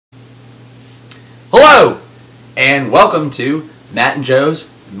Hello, and welcome to Matt and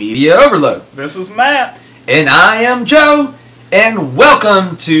Joe's Media Overload. This is Matt. And I am Joe, and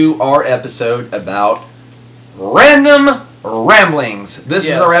welcome to our episode about Random Ramblings. This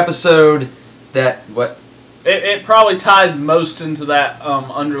is our episode that, It probably ties most into that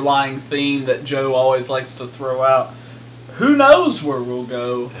underlying theme that Joe always likes to throw out. Who knows where we'll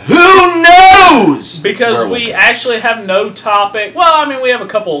go? Who knows? Because we actually have no topic. Well, I mean, we have a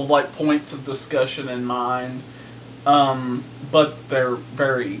couple of points of discussion in mind, but they're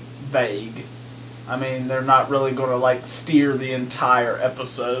very vague. I mean, they're not really going to steer the entire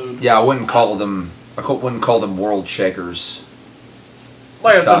episode. Yeah, I wouldn't call them world shakers.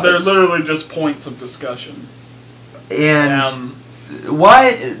 Like I said, they're literally just points of discussion. And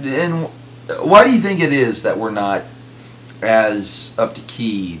why do you think it is that we're not as up to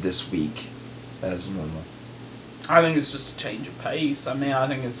key this week as normal? I think it's just a change of pace. I mean, I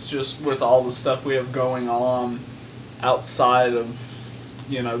think it's just with all the stuff we have going on outside of,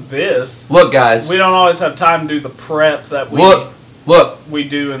 this. Look, guys. We don't always have time to do the prep that we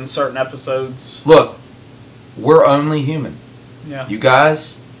do in certain episodes. Look, we're only human. Yeah. You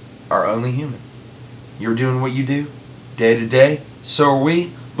guys are only human. You're doing what you do day to day. So are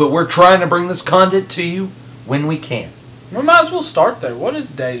we. But we're trying to bring this content to you when we can. We might as well start there. What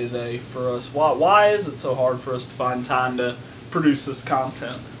is day to day for us? Why is it so hard for us to find time to produce this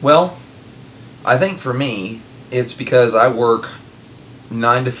content? Well, I think for me, it's because I work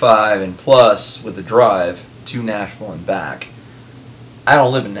 9 to 5 and plus with a drive to Nashville and back. I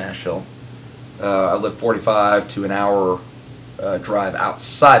don't live in Nashville. I live 45 to an hour drive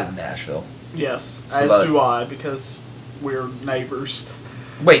outside of Nashville. Yes, so as do I, because we're neighbors.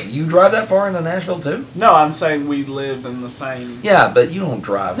 Wait, you drive that far into Nashville too? No, I'm saying we live in the same... Yeah, but you don't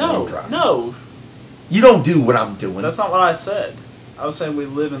drive when I'm driving. No. You don't do what I'm doing. That's not what I said. I was saying we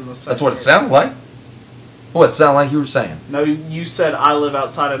live in the same... That's what it sounded like. What it sounded like you were saying? No, you said I live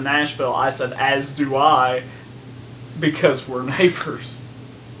outside of Nashville. I said as do I, because we're neighbors.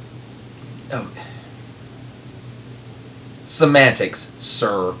 Oh. Semantics,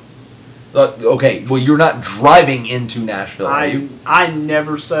 sir. Okay, well, you're not driving into Nashville, are you? I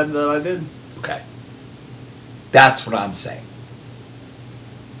never said that I did. Okay. That's what I'm saying.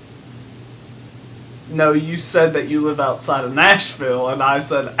 No, you said that you live outside of Nashville, and I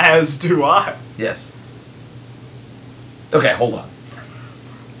said, as do I. Yes. Okay, hold on.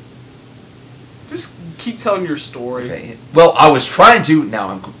 Just keep telling your story. Okay. Well, I was trying to,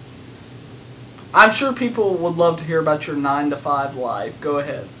 now I'm sure people would love to hear about your 9 to 5 life. Go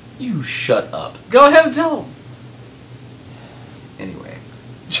ahead. You shut up. Go ahead and tell them. Anyway.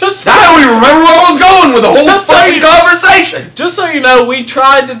 I don't even remember where I was going with the whole fucking conversation. Just so you know, we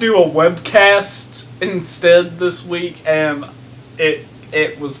tried to do a webcast instead this week, and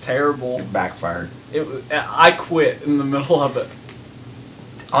it was terrible. It backfired. I quit in the middle of it.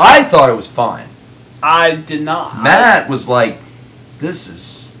 I thought it was fine. I did not. Matt was like, this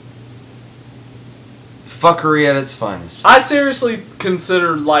is fuckery at its finest. I seriously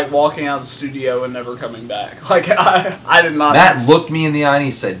considered walking out of the studio and never coming back. I did not. Matt looked me in the eye and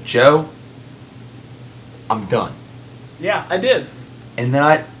he said, Joe, I'm done. Yeah, I did. And then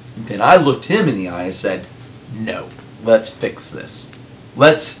I looked him in the eye and said, no, let's fix this.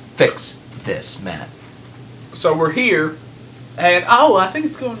 Let's fix this, Matt. So we're here, and I think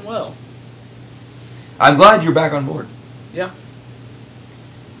it's going well. I'm glad you're back on board. Yeah.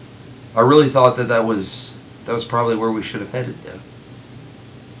 I really thought that was probably where we should have headed, though.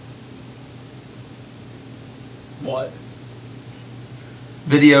 What?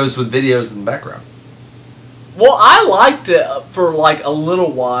 Videos with videos in the background. Well, I liked it for a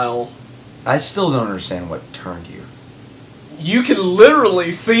little while. I still don't understand what turned you. You can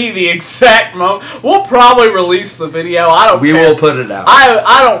literally see the exact moment. We'll probably release the video. I don't care. We will put it out.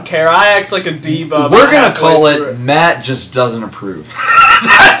 I don't care. I act like a diva. We're going to call it Matt Just Doesn't Approve.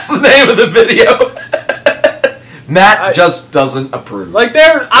 That's the name of the video. Matt just doesn't approve.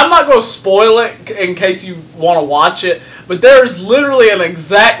 I'm not going to spoil it in case you want to watch it, but there's literally an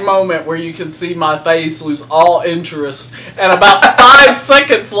exact moment where you can see my face lose all interest, and about 5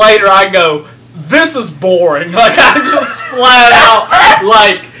 seconds later I go, this is boring. I just flat out,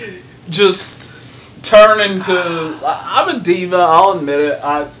 just turn into... I'm a diva, I'll admit it.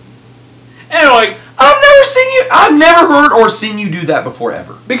 Anyway... I've never heard or seen you do that before,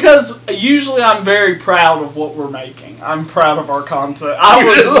 ever. Because usually I'm very proud of what we're making. I'm proud of our content. I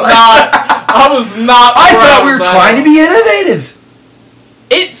thought we were trying to be innovative.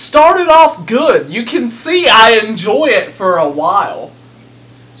 It started off good. You can see I enjoy it for a while.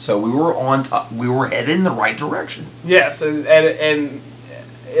 So we were on top. We were headed in the right direction. Yes, and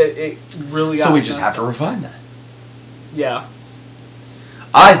it really got So we just messed have to up. refine that. Yeah.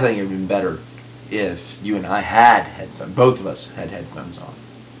 I think it would have been better if you and I had headphones. Both of us had headphones on.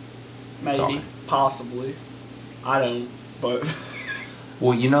 Maybe. Talking. Possibly. I don't, but...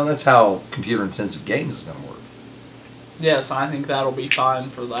 Well, you know that's how computer-intensive games is going to work. Yes, I think that'll be fine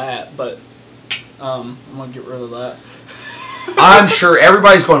for that, but I'm going to get rid of that. I'm sure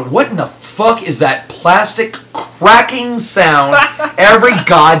everybody's going, what in the fuck is that plastic cracking sound every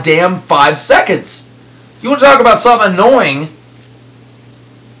goddamn 5 seconds? You want to talk about something annoying?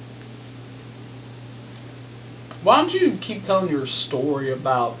 Why don't you keep telling your story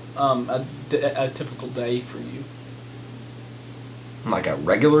about a typical day for you? Like a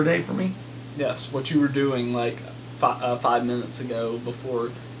regular day for me? Yes, what you were doing like 5 minutes ago before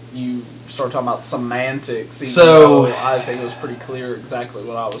you started talking about semantics. Even So- though I think it was pretty clear exactly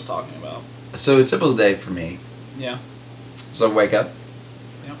what I was talking about. So a typical day for me. Yeah. So I wake up.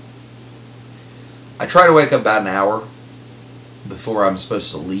 Yep. I try to wake up about an hour before I'm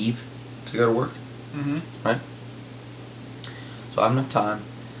supposed to leave to go to work. Mm-hmm. So I have enough time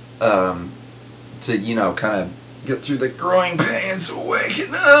to, kind of get through the growing pains of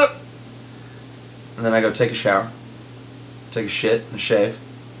waking up. And then I go take a shower, take a shit, and a shave.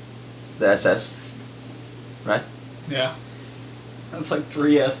 The SS. Right? Yeah. That's like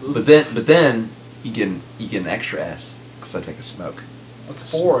 3 S's. But then you get an extra S because I take a smoke.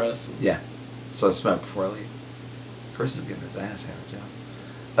 That's 4 S's. Yeah. So I smoke before I leave. Chris is getting his ass handed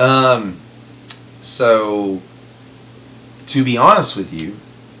down. So to be honest with you,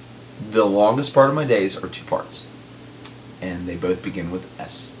 the longest part of my days are 2 parts. And they both begin with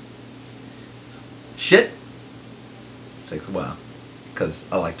S. Shit takes a while. Because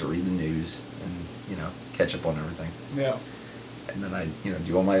I like to read the news and, catch up on everything. Yeah. And then I,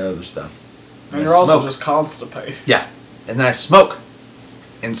 do all my other stuff. And I you're also smoke. just constipated. Yeah. And then I smoke.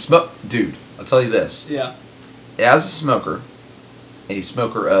 And smoke. Dude, I'll tell you this. Yeah. As a smoker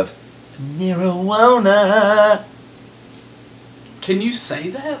of marijuana. Can you say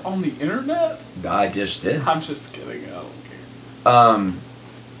that on the internet? I just did. I'm just kidding. I don't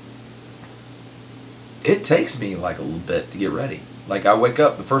care. It takes me like a little bit to get ready. Like I wake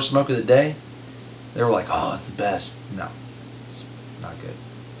up, the first smoke of the day, they were like, "Oh, it's the best." No, it's not good.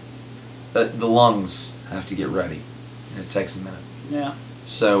 The lungs have to get ready, and it takes a minute. Yeah.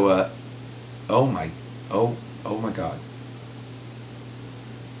 So, oh my God.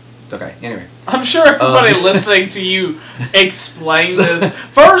 Okay. Anyway. I'm sure everybody listening to you explain this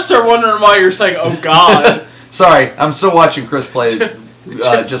first are wondering why you're saying, "Oh God." Sorry, I'm still watching Chris play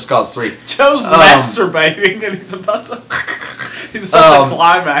Just Cause 3. Joe's masturbating and he's about to to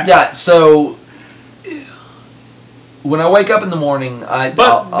climax. Yeah, so when I wake up in the morning,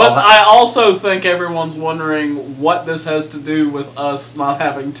 But I also think everyone's wondering what this has to do with us not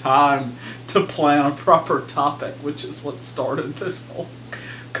having time to plan a proper topic, which is what started this whole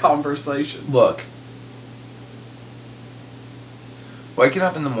conversation. Look, waking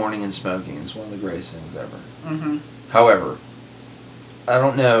up in the morning and smoking is one of the greatest things ever. Mm-hmm. However, I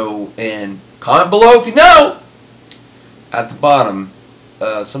don't know, and comment below if you know. At the bottom,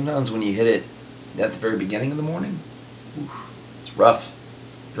 sometimes when you hit it at the very beginning of the morning, it's rough.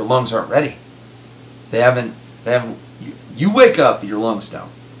 Your lungs aren't ready. They haven't. You wake up, your lungs don't.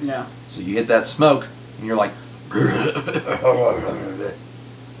 Yeah. So you hit that smoke, and you're like.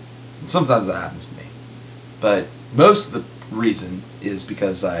 And sometimes that happens to me, but most of the reason is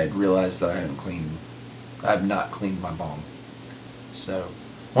because I had realized that I have not cleaned my bong. So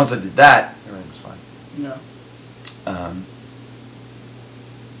once I did that, everything was fine. Yeah.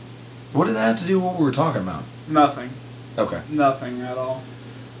 What did that have to do with what we were talking about? Nothing. Okay. Nothing at all.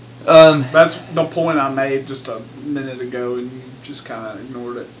 Um, That's the point I made just a minute ago, and you just kind of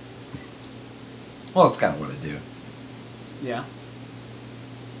ignored it. well, that's kind of what I do. Yeah.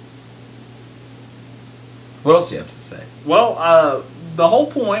 What else do you have to say? Well, the whole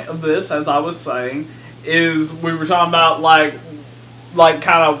point of this, as I was saying, is we were talking about like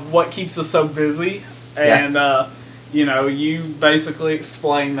kind of what keeps us so busy, and you basically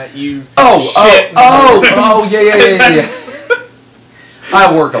explained that you shit. Yeah.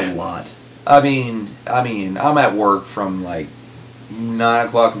 I work a lot. I mean, I'm at work from like 9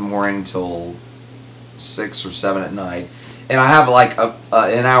 o'clock in the morning till 6 or 7 at night, and I have like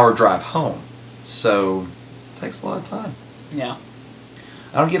an hour drive home, so it takes a lot of time. Yeah.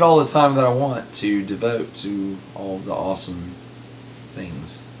 I don't get all the time that I want to devote to all the awesome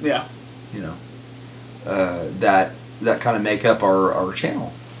things. Yeah. That kind of make up our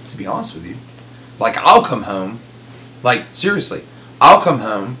channel, to be honest with you. Like, I'll come home, like, seriously, I'll come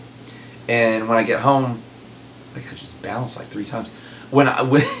home, and when I get home, I think I just bounced like 3 times. when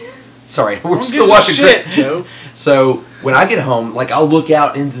sorry, we're Don't still give a watching shit, Joe. So when I get home, like I'll look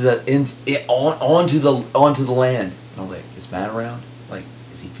out into onto the land. And I'm like, is Matt around? Like,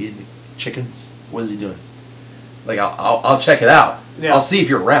 is he feeding the chickens? What is he doing? Like I'll check it out. Yeah. I'll see if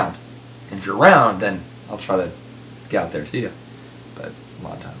you're around, and if you're around, then I'll try to get out there to you. But a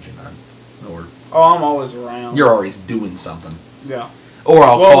lot of times you're not. Or Oh, I'm always around. you're always doing something. Yeah. Or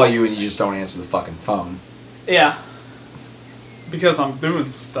I'll call you and you just don't answer the fucking phone. Yeah. Because I'm doing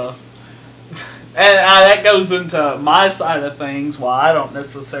stuff. And that goes into my side of things, why I don't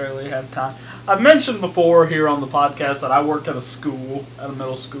necessarily have time. I've mentioned before here on the podcast that I work at a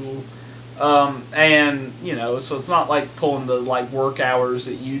middle school. And, so it's not like pulling the, work hours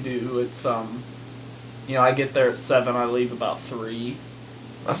that you do. It's, I get there at 7, I leave about 3.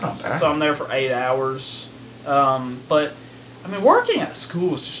 That's not bad. So I'm there for 8 hours. But, working at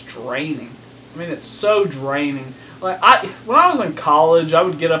school is just draining. It's so draining. When I was in college, I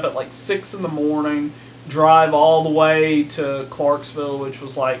would get up at 6 in the morning, drive all the way to Clarksville, which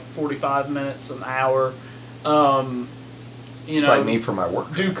was 45 minutes, an hour. It's like me for my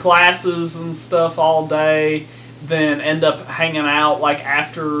work. Do classes and stuff all day, then end up hanging out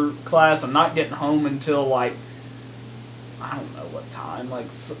after class and not getting home until I don't know what time.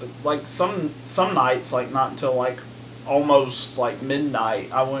 Some nights not until almost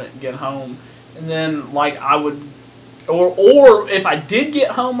midnight. I wouldn't get home, and then I would. Or if I did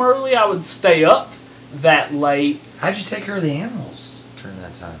get home early, I would stay up that late. How'd you take care of the animals during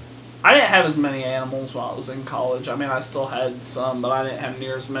that time? I didn't have as many animals while I was in college. I still had some, but I didn't have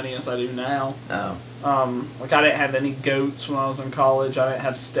near as many as I do now. No. I didn't have any goats when I was in college. I didn't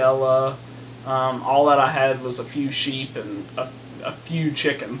have Stella. All that I had was a few sheep and a few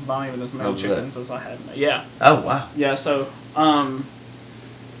chickens. Not even as many chickens as I had. Yeah. Oh, wow. Yeah, so, yeah.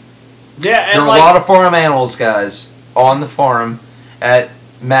 And there are a lot of farm animals, guys, on the farm at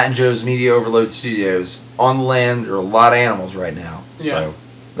Matt and Joe's Media Overload Studios. On the land, there are a lot of animals right now. Yeah. So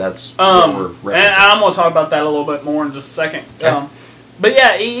that's what we're referencing. And I'm going to talk about that a little bit more in just a second. Okay. But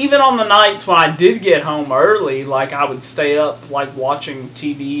yeah, even on the nights when I did get home early, I would stay up, watching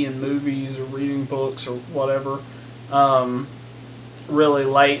TV and movies or reading books or whatever, really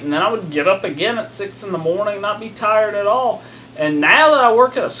late. And then I would get up again at 6 in the morning, not be tired at all. And now that I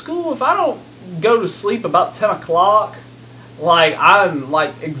work at a school, if I don't go to sleep about 10 o'clock, I'm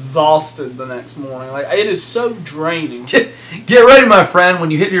exhausted the next morning. It is so draining. Get ready, my friend. When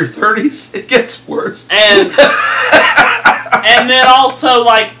you hit your 30s, it gets worse. And and then also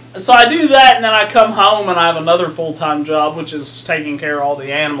so I do that, and then I come home and I have another full-time job, which is taking care of all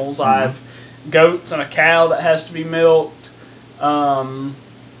the animals. Mm-hmm. I have goats and a cow that has to be milked.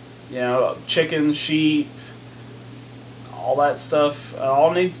 Chickens, sheep. All that stuff all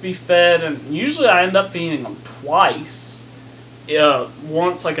needs to be fed, and usually I end up feeding them twice.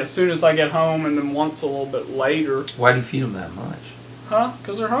 Once as soon as I get home, and then once a little bit later. Why do you feed them that much? Huh?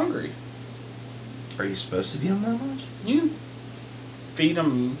 Because they're hungry. Are you supposed to feed them that much? You feed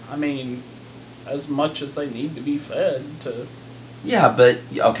them, as much as they need to be fed to. Yeah, but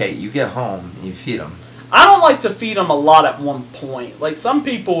okay, you get home and you feed them. I don't like to feed them a lot at one point. Some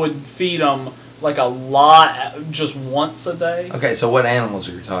people would feed them a lot just once a day. Okay, so what animals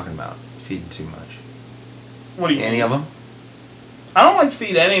are you talking about? Feeding too much? What do you Any mean? of them? I don't like to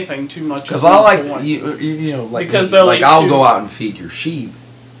feed anything too much. Because I like because I'll go out and feed your sheep.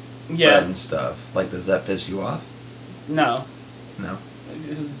 Yeah. Bread and stuff. Does that piss you off? No. No.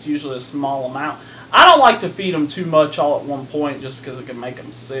 It's usually a small amount. I don't like to feed them too much all at one point, just because it can make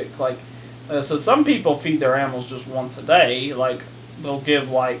them sick. So some people feed their animals just once a day. They'll give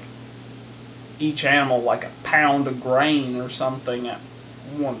each animal a pound of grain or something at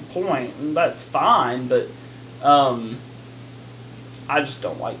one point, and that's fine, but I just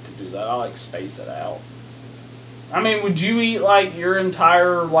don't like to do that. I space it out. Would you eat your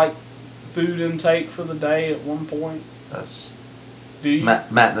entire food intake for the day at one point? Do you? Matt,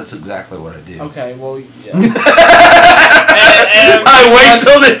 that's exactly what I do. Okay, well, yeah. I wait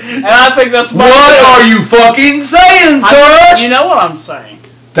till and I think that's what are you fucking saying, sir? You know what I'm saying?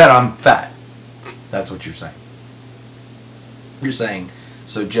 That I'm fat. That's what you're saying. You're saying,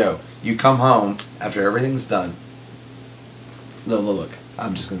 so Joe, you come home after everything's done. No, look,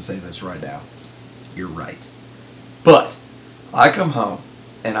 I'm just going to say this right now. You're right. But I come home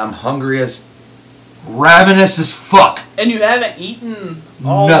and I'm hungry as ravenous as fuck. And you haven't eaten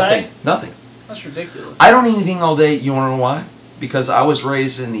all day? Nothing. That's ridiculous. I don't eat anything all day. You want to know why? Because I was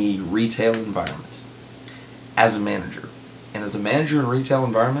raised in the retail environment as a manager. And as a manager in a retail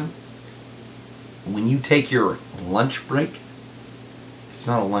environment, when you take your lunch break, it's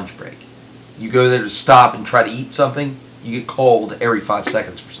not a lunch break. You go there to stop and try to eat something, You get called every 5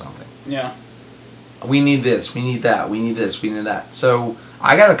 seconds for something. Yeah. We need this, we need that, we need this, we need that. So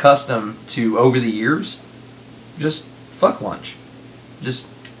I got accustomed to, over the years, just fuck lunch. Just,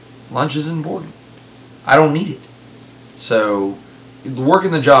 lunch isn't important. I don't need it. So,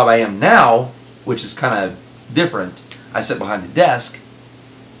 working the job I am now, which is kind of different, I sit behind a desk,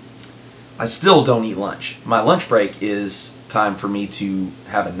 I still don't eat lunch. My lunch break is time for me to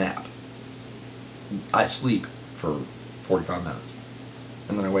have a nap. I sleep for 45 minutes.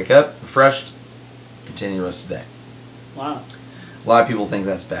 And then I wake up, refreshed, continue the rest of the day. Wow. A lot of people think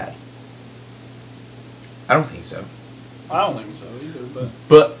that's bad. I don't think so. I don't think so either,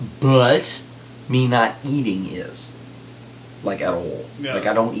 but... But, me not eating is. Like, at all. Yeah. Like,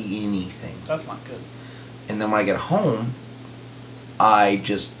 I don't eat anything. That's not good. And then when I get home, I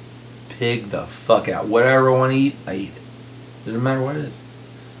just pig the fuck out. Whatever I want to eat, I eat it. Doesn't matter what it is.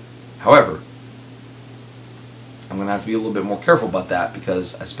 However, I'm going to have to be a little bit more careful about that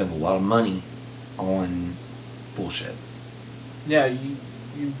because I spend a lot of money on bullshit. Yeah, you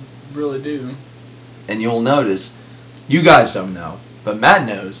really do. And you'll notice, you guys don't know, but Matt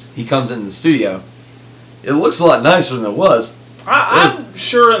knows, he comes into the studio, it looks a lot nicer than it was. I'm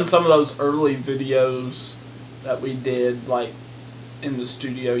sure in some of those early videos that we did, like, in the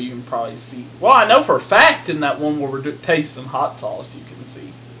studio, you can probably see. Well, I know for a fact in that one where we're tasting hot sauce, you can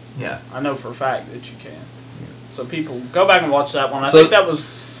see. Yeah. I know for a fact that you can. Yeah. So people, go back and watch that one. I So- think that was...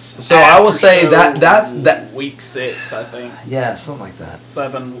 So I will say that's week 6, I think. Yeah, something like that.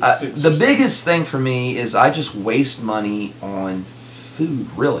 7, 6. The biggest thing for me is I just waste money on food,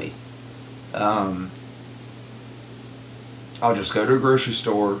 really. I'll just go to a grocery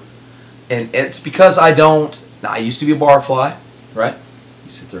store, and it's because I don't... Now, I used to be a bar fly, right?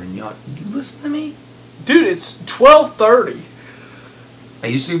 You sit there and you listen to me? Dude, it's 12:30. I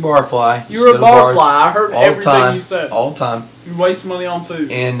used to be a bar fly. You were a bar fly. I heard all the everything time, you said. all the time. You waste money on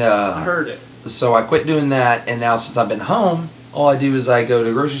food. And I heard it. so I quit doing that, and now since I've been home, all I do is I go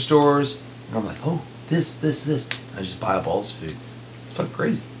to grocery stores, and I'm like, oh, this. I just buy up all this food. It's fucking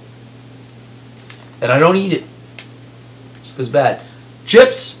crazy. And I don't eat it. It just goes bad.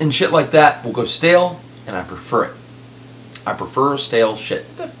 Chips and shit like that will go stale, and I prefer it. I prefer stale shit.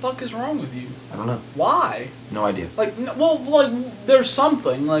 What the fuck is wrong with you? I don't know. Why? No idea. Like, there's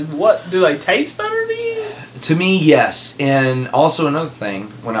something. Like, what? Do they taste better to you? To me, yes. And also another thing,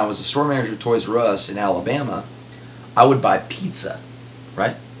 when I was a store manager at Toys R Us in Alabama, I would buy pizza,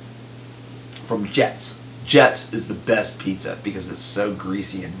 right? From Jets. Jets is the best pizza because it's so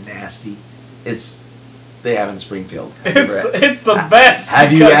greasy and nasty. They have it in Springfield. It's the best.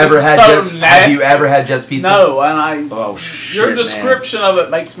 Have you ever had Jets? Nasty. Have you ever had Jets pizza? No, and Oh shit, your description of it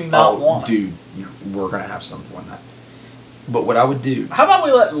makes me not want it. Dude, we're gonna have some one night. But what I would do? How about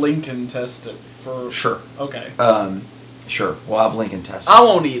we let Lincoln test it for? Sure. Okay. Sure. We'll have Lincoln test it. I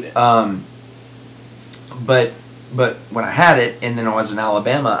won't eat it. But when I had it, and then I was in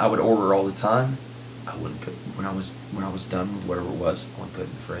Alabama, I would order all the time. I wouldn't put when I was done with whatever it was. I wouldn't put it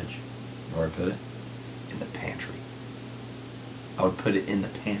in the fridge. Where I put it? In the pantry. I would put it in the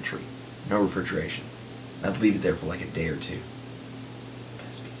pantry. No refrigeration. And I'd leave it there for like a day or two.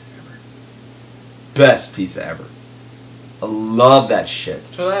 Best pizza ever. Best pizza ever. I love that shit.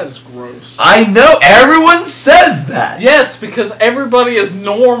 So that is gross. I know! Everyone says that! Yes, because everybody is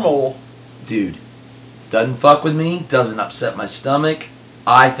normal. Dude, doesn't fuck with me, doesn't upset my stomach.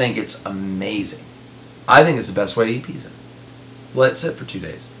 I think it's amazing. I think it's the best way to eat pizza. Let it sit for 2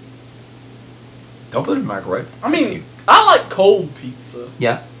 days. Don't put it in the microwave. I mean, I like cold pizza.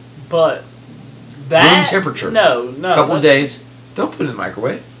 Yeah. But that... Room temperature. No. Couple of days. Don't put it in the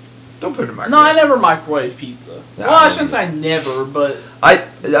microwave. Don't put it in the microwave. No, I never microwave pizza. No, well, I shouldn't say never, but...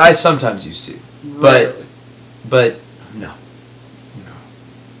 I sometimes used to. Rarely. But no.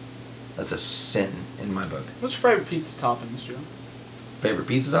 That's a sin in my book. What's your favorite pizza toppings, Joe? Favorite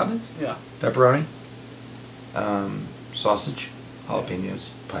pizza toppings? Yeah. Pepperoni. Sausage.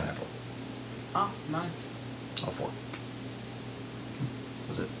 Jalapenos. Pineapple. Oh, nice. All 4.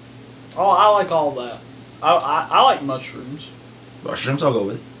 That's it. Oh, I like all that. I like mushrooms. Mushrooms I'll go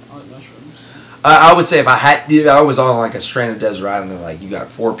with. I like mushrooms. I would say if I was on like a stranded desert island, they're like, you got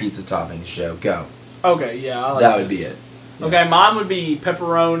 4 pizza toppings, Joe, go. Okay, yeah, I like that would this. be it. Yeah. Okay, mine would be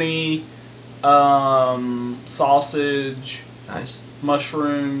pepperoni, sausage, Nice.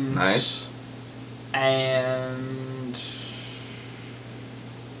 mushrooms, Nice. and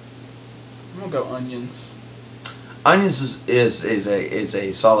I'm gonna go onions. Onions is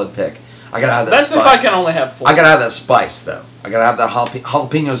a solid pick. I gotta have that. That's spice. if I can only have 4. I gotta have that spice though. I gotta have that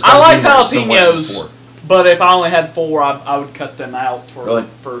jalapenos. I like jalapenos But if I only had 4, I would cut them out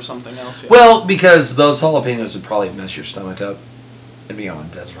for something else. Yeah. Well, because those jalapenos would probably mess your stomach up. And being on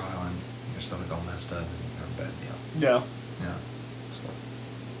desert island, your stomach all messed up, and you have a bad deal. Yeah. Yeah.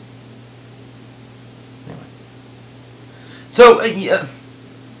 So, anyway. So, yeah.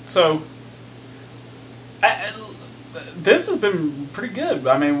 So, this has been pretty good.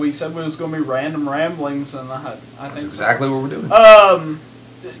 I mean, we said it was going to be random ramblings, and I think that's exactly what we're doing.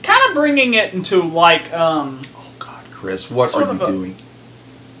 Kind of bringing it into like, oh God, Chris, what are you doing?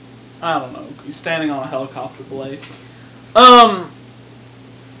 I don't know. He's standing on a helicopter blade.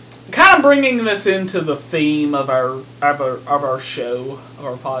 Kind of bringing this into the theme of our show, of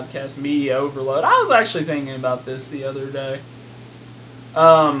our podcast, Media Overload. I was actually thinking about this the other day.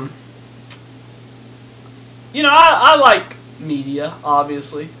 You know, I like media,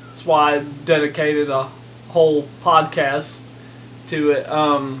 obviously. That's why I dedicated a whole podcast to it.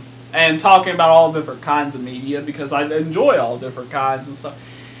 And talking about all different kinds of media, because I enjoy all different kinds and stuff.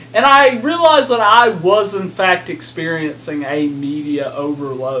 And I realized that I was, in fact, experiencing a media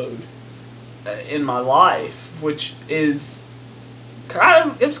overload in my life, which is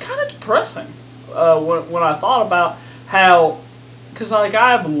it was kind of depressing when I thought about how, because like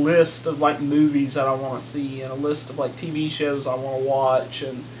I have a list of like movies that I want to see, and a list of like TV shows I want to watch,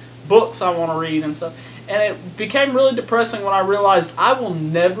 and books I want to read and stuff. And it became really depressing when I realized I will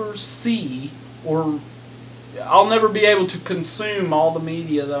never see, or I'll never be able to consume all the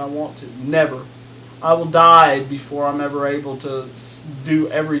media that I want to. Never. I will die before I'm ever able to do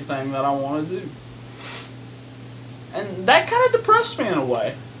everything that I want to do. And that kind of depressed me in a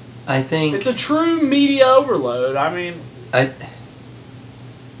way. I think it's a true media overload. I mean, I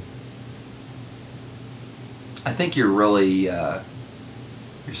think you're really you're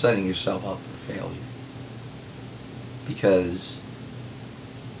setting yourself up for failure. Because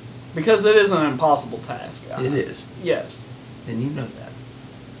it is an impossible task. It is. Yes. And you know that.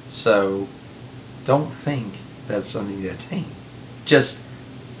 So, don't think that's something to attain. Just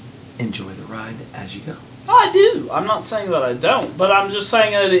enjoy the ride as you go. I do. I'm not saying that I don't, but I'm just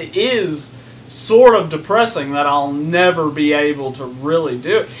saying that it is sort of depressing that I'll never be able to really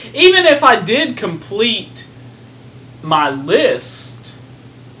do it. Even if I did complete my list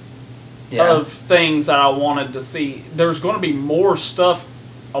of things that I wanted to see, there's going to be more stuff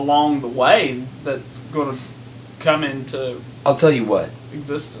along the way that's going to come into I'll tell you what.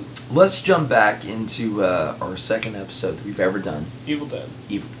 Existence. Let's jump back into our second episode that we've ever done. Evil Dead.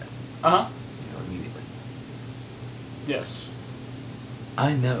 Evil Dead. Uh-huh. You know, immediately. Yes.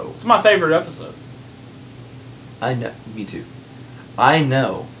 I know. It's my favorite episode. I know. Me too. I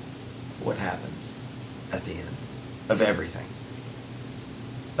know what happens at the end of everything.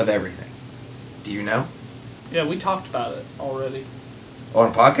 Of everything. Do you know? Yeah, we talked about it already. On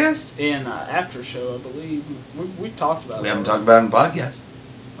a podcast? In after show, I believe. We talked about it. We haven't talked about it in a podcast.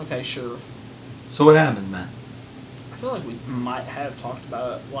 Okay, sure. So what happened, man? I feel like we might have talked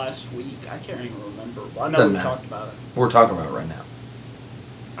about it last week. I can't even remember. I know we talked about it. We're talking about it right now.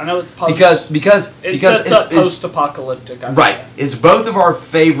 I know it's post. Because sets up post-apocalyptic. Right. It's both of our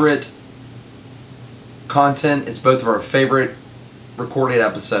favorite content. It's both of our favorite recorded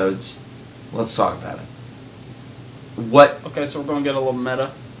episodes. Let's talk about it. What? Okay, so we're going to get a little meta.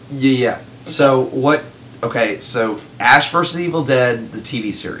 Yeah. Okay. So what? Okay, so Ash vs. Evil Dead, the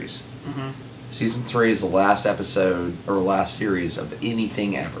TV series. Mm-hmm. Season 3 is the last episode or last series of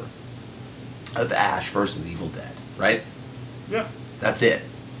anything ever of Ash vs. Evil Dead, right? Yeah. That's it,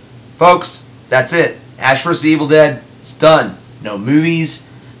 folks. That's it. Ash vs. Evil Dead. It's done. No movies.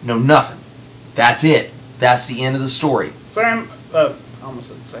 No nothing. That's it. That's the end of the story. I almost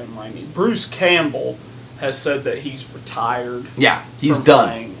said Sam Raimi. Bruce Campbell has said that he's retired. Yeah, he's from done.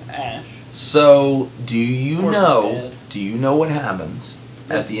 Playing Ash. So, do you know what happens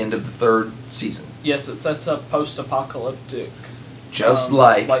at the end of the third season? Yes, it sets up post-apocalyptic. Just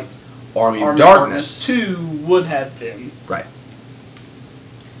like Army of Darkness 2 would have been. Right.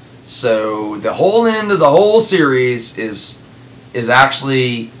 So, the whole end of the whole series is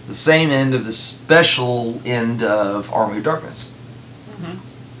actually the same end of the special end of Army of Darkness. Mm-hmm.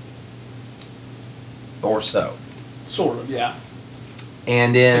 Or so. Sort of, yeah.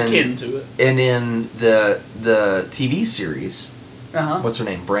 And it's akin to it. And in the TV series, what's her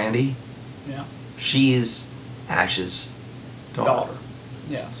name? Brandy? Yeah. She's Ash's daughter.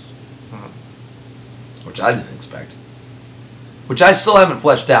 Yes. Mm-hmm. Which I didn't expect. Which I still haven't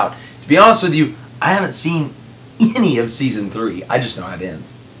fleshed out. To be honest with you, I haven't seen any of season 3. I just know how it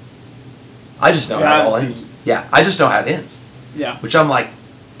ends. I just know how it all ends. Yeah, I just know how it ends. Yeah. Which I'm like,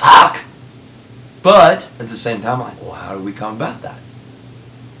 fuck! But, at the same time, I'm like, well, how do we come about that?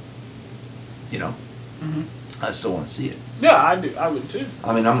 You know? I still want to see it. Yeah, I do. I would too.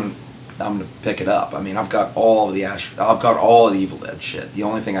 I mean, I'm gonna pick it up. I mean, I've got all of the I've got all of the Evil Dead shit. The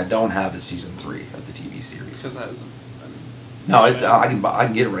only thing I don't have is season 3 of the TV series. Because that was. No, it's I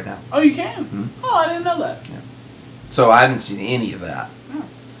can get it right now. Oh, you can. Mhm. Oh, I didn't know that. Yeah. So I haven't seen any of that.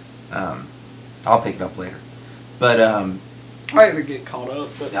 Oh. I'll pick it up later. But I gotta get caught up,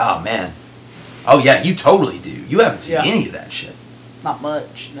 but oh man, oh yeah, you totally do. You haven't seen Yeah. any of that shit. not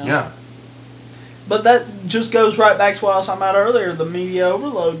much. No. Yeah. But that just goes right back to what I was talking about earlier, the media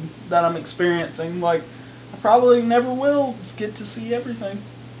overload that I'm experiencing. Like, I probably never will get to see everything.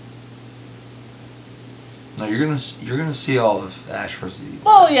 No, you're gonna see all of Ash vs. Evil.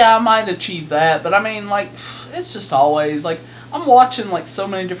 Well, yeah, I might achieve that, but I mean, like, it's just always, like, I'm watching, like, so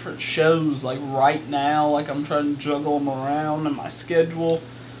many different shows, like, right now, like, I'm trying to juggle them around in my schedule.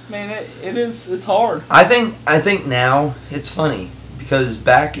 I mean, it's hard. I think now it's funny because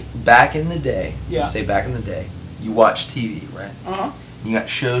back in the day, Yeah. say back in the day, you watched TV, right? Uh-huh. You got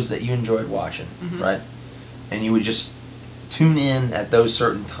shows that you enjoyed watching, Mhm. right? And you would just tune in at those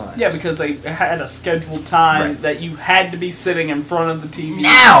certain times. Yeah, because they had a scheduled time Right. that you had to be sitting in front of the TV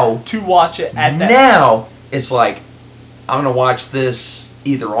Now, to watch it at that now it's like I'm gonna watch this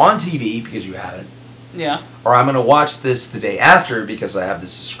either on TV because you have it, Yeah. or I'm gonna watch this the day after because I have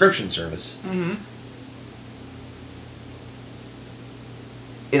this subscription service. Mm-hmm.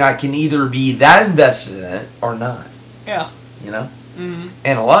 And I can either be that invested in it or not. Yeah. You know? Mm-hmm.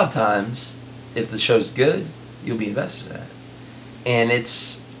 And a lot of times, if the show's good, you'll be invested in it. And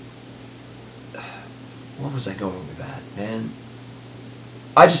it's... Where was I going with that, man?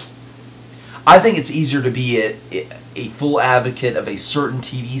 I think it's easier to be a full advocate of a certain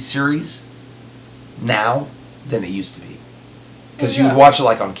TV series now than it used to be. Because you would watch it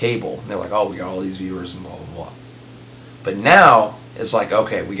like on cable, and they're like, oh, we got all these viewers and blah, blah, blah. But now, it's like,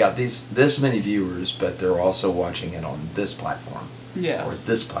 okay, we got this many viewers, but they're also watching it on this platform. Yeah. Or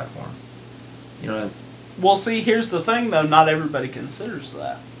this platform. You know what I mean? Well, see, here's the thing, though. Not everybody considers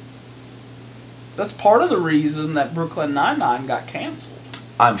that. That's part of the reason that Brooklyn Nine-Nine got canceled.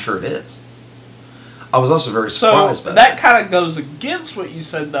 I'm sure it is. I was also very So surprised by that kind of goes against what you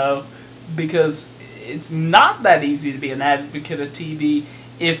said, though, because it's not that easy to be an advocate of TV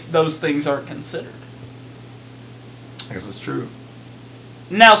if those things aren't considered. I guess it's true.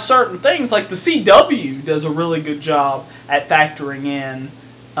 Now, certain things, like the CW does a really good job at factoring in,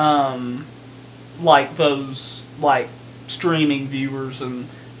 like those, like, streaming viewers and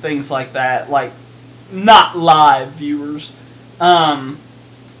things like that, like, not live viewers,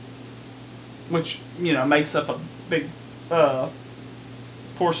 which, you know, makes up a big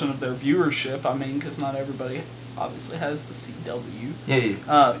portion of their viewership. I mean, because not everybody obviously has the CW.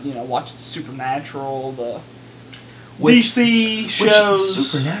 Yeah. You know, watch Supernatural, the Which- DC shows. Which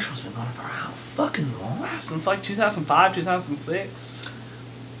Supernatural's been on for how fucking long? Since like 2005, 2006.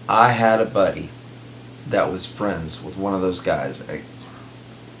 I had a buddy that was friends with one of those guys.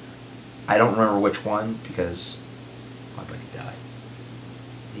 I don't remember which one because my buddy died.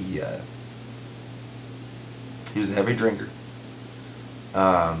 He was a heavy drinker.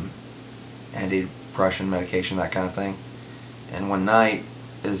 And he'd Prussian medication, that kind of thing. And one night,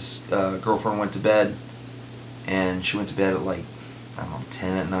 his girlfriend went to bed, and she went to bed at like, I don't know,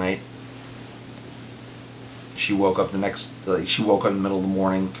 10 at night. She woke up she woke up in the middle of the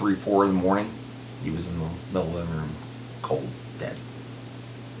morning, 3, 4 in the morning. He was in the middle of the living room, cold, dead.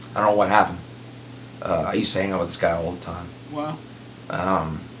 I don't know what happened. I used to hang out with this guy all the time. Wow.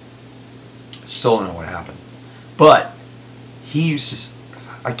 Still don't know what happened. But he used to,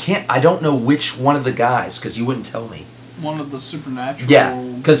 I don't know which one of the guys, because he wouldn't tell me. One of the Supernatural. Yeah,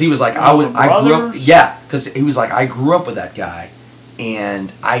 because he was like, I grew up. Yeah, because he was like, I grew up with that guy,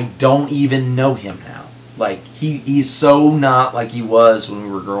 and I don't even know him now. Like he's so not like he was when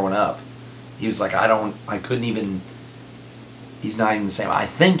we were growing up. He was like, I couldn't even. He's not even the same. I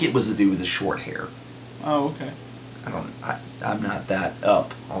think it was to do with the short hair. Oh, okay. I'm not that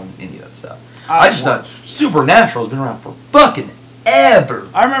up on any of that stuff. I just thought Supernatural's been around for fucking ever.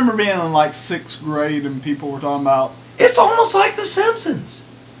 I remember being in like 6th grade and people were talking about. It's almost like The Simpsons.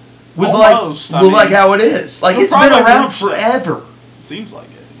 With Almost, like, like how it is. Like, it's been around forever. Seems like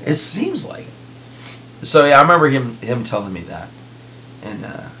it. It seems like it. So yeah, I remember him telling me that, and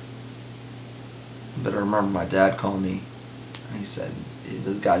but I remember my dad calling me, and he said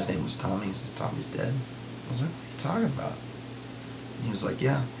the guy's name was Tommy. He said Tommy's dead. I was like, what are you talking about? And he was like,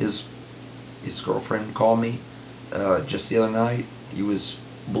 yeah, his girlfriend called me just the other night. He was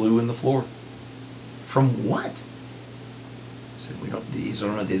blue in the floor. From what? I said,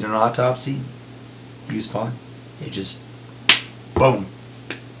 they did an autopsy. He was fine. It just, boom,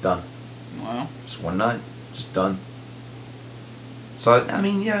 done. Wow. Just one night, just done. So I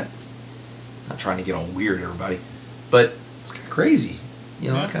mean, yeah, not trying to get all weird, everybody, but it's kind of crazy,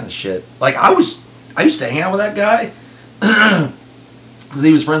 that kind of shit. Like I used to hang out with that guy because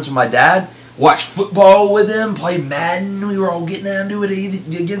he was friends with my dad. Watch football with him, play Madden. We were all getting into it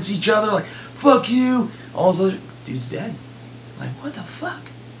against each other. Like, fuck you. All those other dude's dead. Like, what the fuck?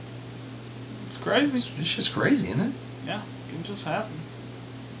 It's crazy. It's just crazy, isn't it? Yeah, it can just happen.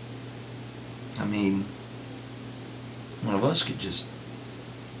 I mean, one of us could just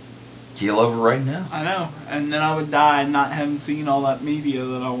keel over right now. I know, and then I would die not having seen all that media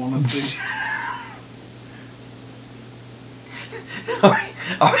that I want to see.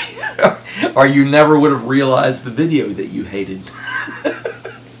 Or you never would have realized the video that you hated.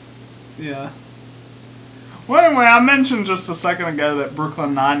 Yeah. Well, anyway, I mentioned just a second ago that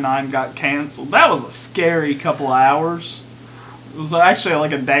Brooklyn Nine-Nine got canceled. That was a scary couple of hours. It was actually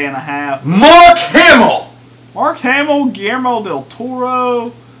like a day and a half. Mark Hamill! Mark Hamill, Guillermo del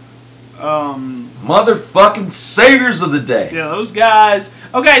Toro. Motherfucking saviors of the day. Yeah, those guys.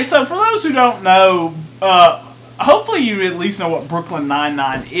 Okay, so for those who don't know, hopefully you at least know what Brooklyn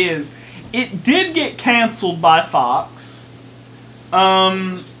Nine-Nine is. It did get canceled by Fox.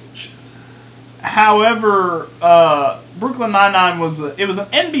 However, Brooklyn Nine-Nine was an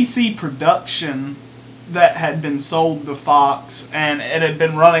NBC production that had been sold to Fox, and it had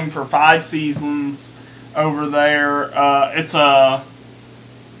been running for 5 seasons over there. It's a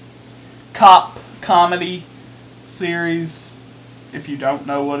cop comedy series, if you don't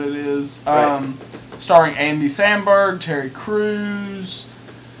know what it is. Right. Starring Andy Samberg, Terry Crews,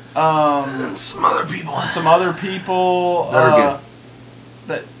 some other people that are good.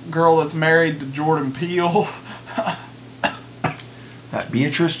 That girl that's married to Jordan Peele. That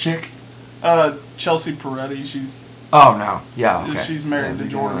Beatrice chick? Chelsea Peretti. She's. Oh no! Yeah, okay. She's married to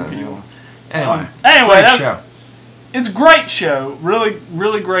Jordan Peele. Anyway, great show. It's a great show. Really,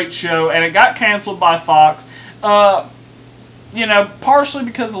 really great show, and it got canceled by Fox. Partially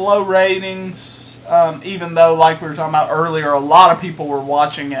because of low ratings. Even though, like we were talking about earlier, a lot of people were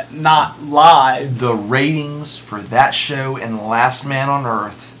watching it not live. The ratings for that show and Last Man on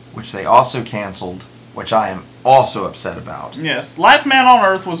Earth, which they also canceled, which I am also upset about. Yes. Last Man on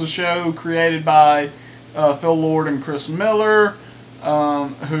Earth was a show created by Phil Lord and Chris Miller,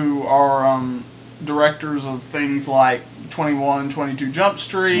 who are directors of things like 21, 22 Jump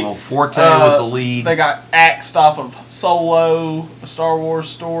Street. Will Forte was the lead. They got axed off of Solo, a Star Wars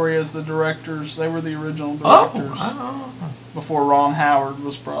story, as the directors. They were the original directors before Ron Howard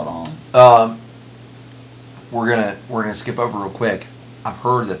was brought on. We're gonna skip over real quick. I've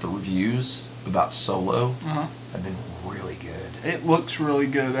heard that the reviews about Solo have been really good. It looks really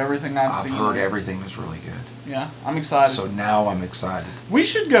good. Everything I've seen. I've heard everything was really good. Yeah, I'm excited. So now I'm excited. We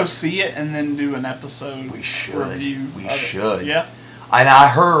should go see it and then do an episode. We should. Review. We should. Yeah. And I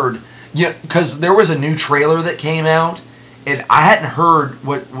heard, because there was a new trailer that came out, and I hadn't heard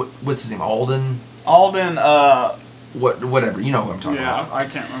what's his name, Alden. Whatever, you know who I'm talking about. Yeah, I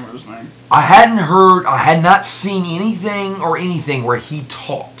can't remember his name. I had not seen anything where he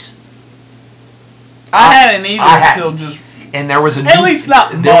talked. I hadn't either until just. And there was at least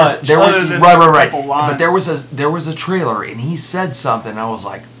not much. Right. But there was a trailer, and he said something. And I was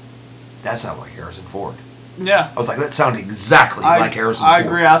like, that sounded like Harrison Ford. Yeah. I was like, that sounded exactly like Harrison Ford. I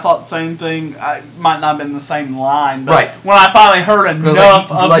agree. I thought the same thing. I might not have been the same line, but right. When I finally heard enough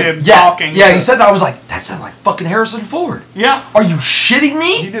of him talking. Yeah, he said that. I was like, that sounded like fucking Harrison Ford. Yeah. Are you shitting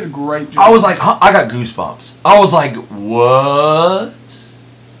me? He did a great job. I was like, I got goosebumps. I was like, what?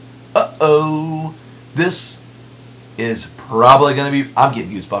 Uh-oh. This is probably going to be... I'm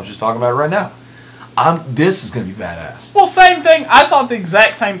getting goosebumps just talking about it right now. This is going to be badass. Well, same thing. I thought the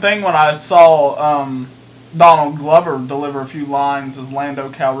exact same thing when I saw Donald Glover deliver a few lines as Lando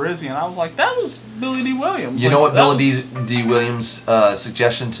Calrissian. I was like, that was Billy D. Williams. You know what Billy D. Williams'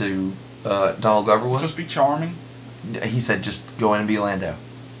 suggestion to Donald Glover was? Just be charming. He said, just go in and be Lando.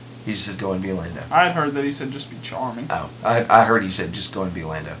 He just said, go in and be Lando. I had heard that he said, just be charming. Oh, I heard he said, just go in and be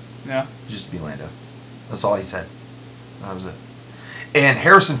Lando. Yeah. Just be Lando. That's all he said. That was it. And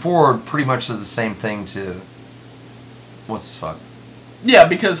Harrison Ford pretty much said the same thing to... What's his fuck? Yeah,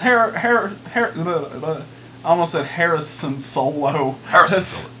 because I almost said Harrison Solo.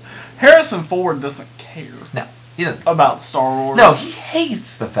 Harrison Ford doesn't care. No, he doesn't. About Star Wars. No, he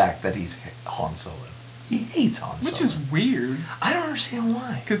hates the fact that he's Han Solo. He hates Han Solo. Which is weird. I don't understand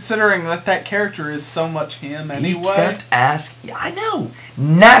why. Considering that character is so much him anyway. He kept asking... Yeah, I know.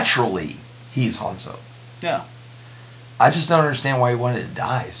 Naturally, he's Han Solo. Yeah. I just don't understand why he wanted to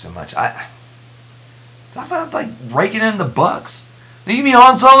die so much. Talk about, like, breaking into Bucks. You can be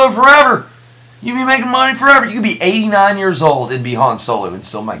Han Solo forever. You can be making money forever. You could be 89 years old and be Han Solo and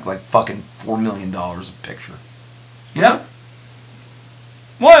still make like fucking $4 million a picture. You know?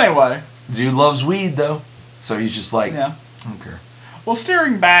 Well, anyway. Dude loves weed, though. So he's just like, yeah. I don't care. Well,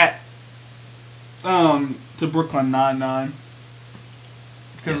 steering back to Brooklyn Nine-Nine.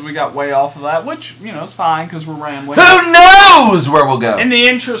 Because we got way off of that, which, you know, is fine because we're rambling. Who knows where we'll go? In the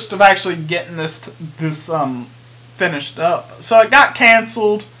interest of actually getting this finished up. So it got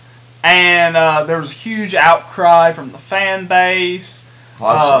canceled, and there was a huge outcry from the fan base.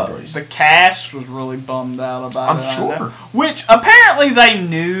 The cast was really bummed out about it. I'm sure. Which, apparently they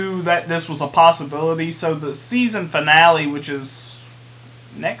knew that this was a possibility, so the season finale, which is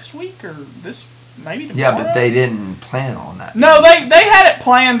next week or this maybe tomorrow? Yeah, but they didn't plan on that. No, they had it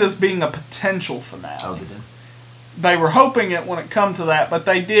planned as being a potential finale. Oh, they did? They were hoping it when it come to that, but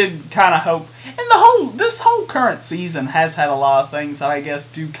they did kind of hope. And this whole current season has had a lot of things that I guess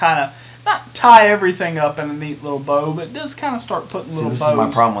do kind of not tie everything up in a neat little bow, but it does kind of start putting little bows. This is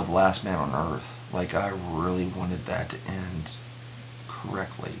my problem with Last Man on Earth. Like, I really wanted that to end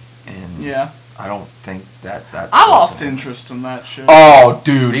correctly, and yeah. I don't think that. I lost interest in that show. Oh,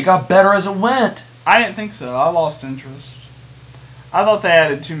 dude, it got better as it went. I didn't think so. I lost interest. I thought they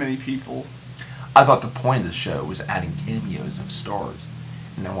added too many people. I thought the point of the show was adding cameos of stars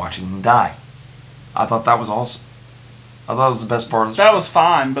and then watching them die. I thought that was awesome. I thought it was the best part of the show. That was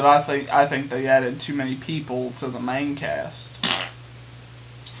fine, but I think they added too many people to the main cast.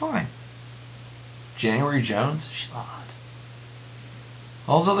 It's fine. January Jones, she's hot.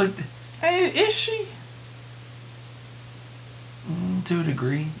 All those other... Hey, is she? To a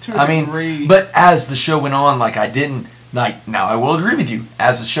degree. To a degree. But as the show went on, like, I didn't... Like, now, I will agree with you.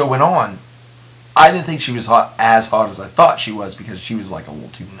 As the show went on, I didn't think she was as hot as I thought she was because she was, like, a little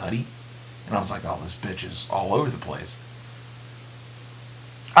too nutty. And I was like, oh, this bitch is all over the place.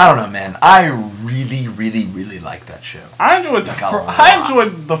 I don't know, man. I really, really, really like that show. I enjoyed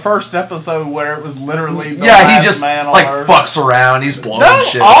the first episode where it was literally the he last just man on like Earth. fucks around. He's blowing That was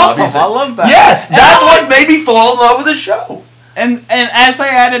shit. awesome. Up. I love that. Yes, and that's what made me fall in love with the show. And as they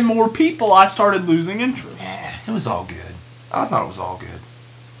added more people, I started losing interest. Yeah, it was all good. I thought it was all good.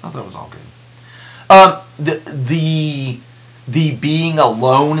 The being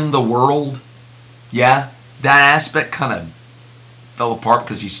alone in the world, yeah, that aspect kind of fell apart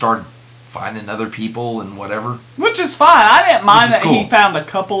because you started finding other people and whatever. Which is fine. I didn't mind that cool. He found a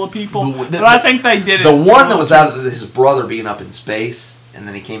couple of people, but I think they did it. The one that was out of his brother being up in space, and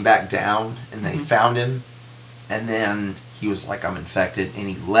then he came back down, and they found him, and then he was like, I'm infected, and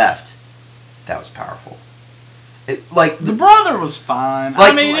he left. That was powerful. The brother was fine.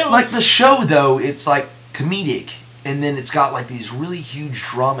 Like, I mean, it was... like the show, though, it's like comedic, and then it's got like these really huge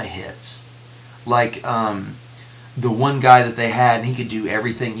drama hits. Like, the one guy that they had, and he could do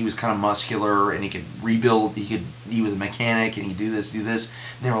everything. He was kind of muscular, and he could rebuild. He was a mechanic, and he could do this.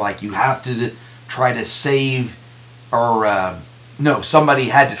 And they were like, you have to try to save, or no, somebody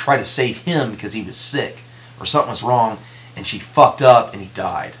had to try to save him because he was sick or something was wrong, and she fucked up, and he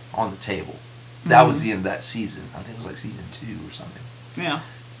died on the table. That was the end of that season. I think it was like season 2 or something. Yeah.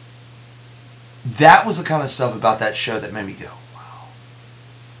 That was the kind of stuff about that show that made me go, wow.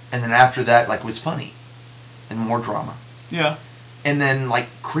 And then after that, like, it was funny. And more drama. Yeah. And then, like,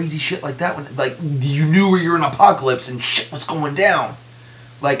 crazy shit like that. When, like, you knew where you were in an apocalypse and shit was going down.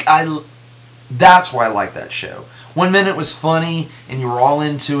 Like, that's why I like that show. 1 minute was funny, and you were all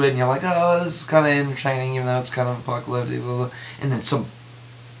into it, and you're like, oh, this is kind of entertaining, even though it's kind of apocalyptic, blah, blah. And then some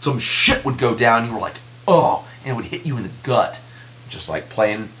shit would go down, and you were like, oh, and it would hit you in the gut. Just like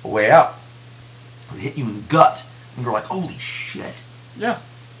playing A Way Out. It would hit you in the gut, and you're like, holy shit. Yeah.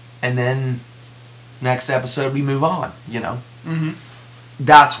 And then... next episode, we move on, you know? Mm-hmm.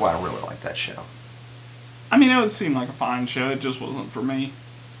 That's why I really like that show. I mean, it would seem like a fine show. It just wasn't for me.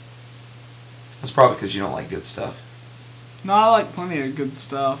 That's probably because you don't like good stuff. No, I like plenty of good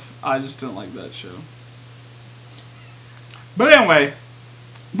stuff. I just didn't like that show. But anyway,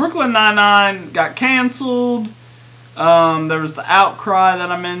 Brooklyn Nine-Nine got canceled. There was the outcry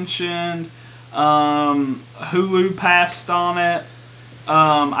that I mentioned. Hulu passed on it.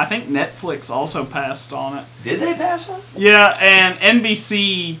 I think Netflix also passed on it. Did they pass on it? Yeah, and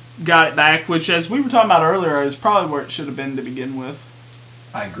NBC got it back, which, as we were talking about earlier, is probably where it should have been to begin with.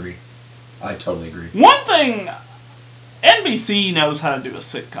 I agree. I totally agree. One thing, NBC knows how to do a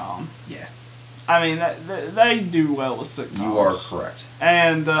sitcom. Yeah. I mean, they do well with sitcoms. You are correct.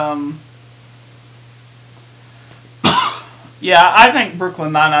 And, yeah, I think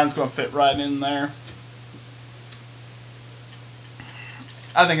Brooklyn Nine-Nine's going to fit right in there.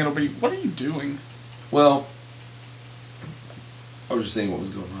 I think it'll be... What are you doing? Well, I was just saying what was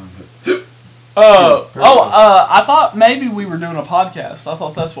going on, but. I thought maybe we were doing a podcast. I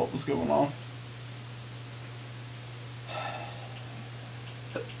thought that's what was going on.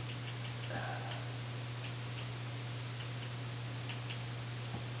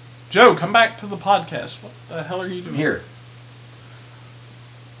 Joe, come back to the podcast. What the hell are you doing? I'm here.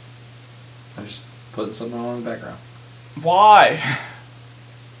 I'm just putting something on in the background. Why?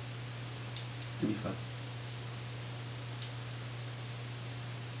 Give me fun.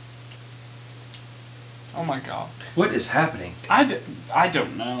 Oh my god. What is happening? I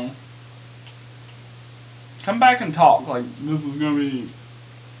don't know. Come back and talk like this is going to be...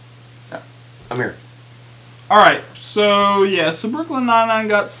 I'm here. Alright, so Brooklyn Nine-Nine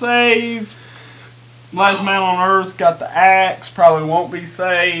got saved. Last Man on Earth got the axe, probably won't be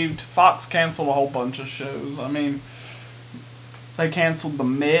saved. Fox canceled a whole bunch of shows. I mean, they canceled the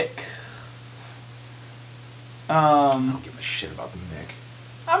Mick. I don't give a shit about the Mick.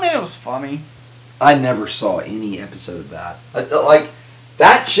 I mean, it was funny. I never saw any episode of that. Like,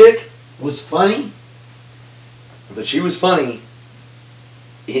 that chick was funny, but she was funny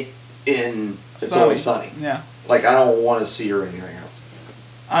in It's Always Sunny. Yeah. Like, I don't want to see her in anything else.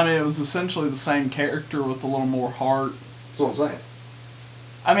 I mean, it was essentially the same character with a little more heart. That's what I'm saying.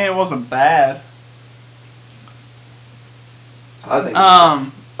 I mean, it wasn't bad. I think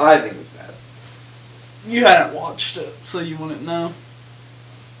it was bad. You hadn't watched it, so you wouldn't know.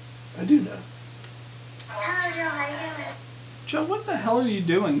 I do know. Hello, Joe. How you doing? Joe, what the hell are you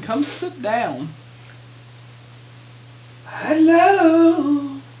doing? Come sit down.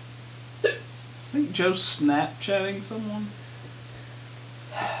 Hello. I think Joe's Snapchatting someone.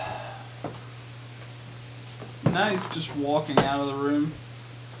 Now he's just walking out of the room.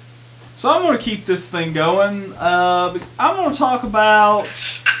 So I'm going to keep this thing going. I'm going to talk about...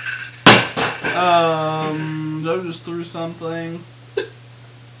 Joe just threw something.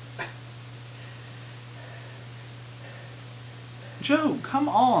 Joe, come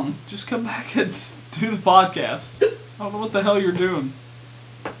on. Just come back and do the podcast. I don't know what the hell you're doing.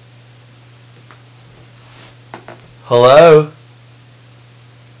 Hello?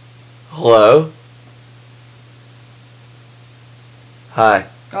 Hello? Hi.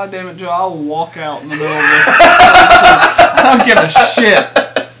 God damn it, Joe, I will walk out in the middle of this. I don't give a shit.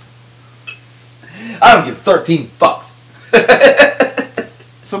 I don't give 13 fucks.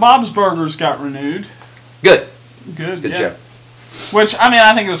 So Bob's Burgers got renewed. Good. Good, It's a good yeah. show. Which, I mean,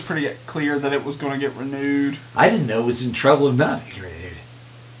 I think it was pretty clear that it was going to get renewed. I didn't know it was in trouble of not being renewed.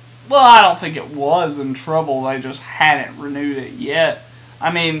 Well, I don't think it was in trouble. They just hadn't renewed it yet.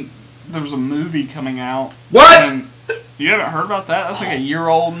 I mean, there's a movie coming out. What? And you haven't heard about that? That's like a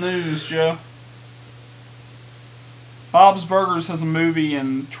year-old news, Joe. Bob's Burgers has a movie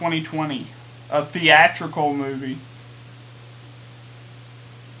in 2020. A theatrical movie.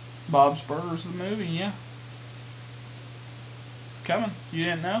 Bob's Burgers is a movie, yeah. It's coming. You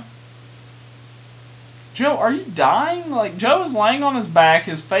didn't know? Joe, are you dying? Like, Joe is laying on his back.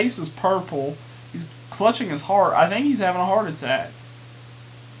 His face is purple. He's clutching his heart. I think he's having a heart attack.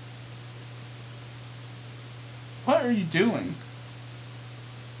 What are you doing?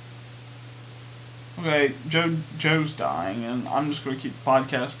 Okay, Joe's dying, and I'm just going to keep the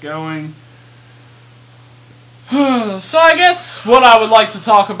podcast going. So I guess what I would like to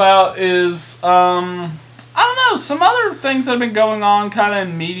talk about is, I don't know, some other things that have been going on kind of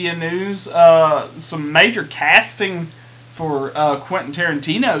in media news. Some major casting for Quentin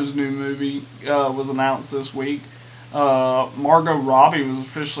Tarantino's new movie was announced this week. Margot Robbie was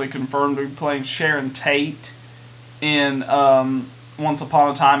officially confirmed to be playing Sharon Tate in Once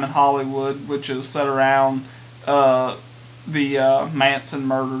Upon a Time in Hollywood, which is set around the Manson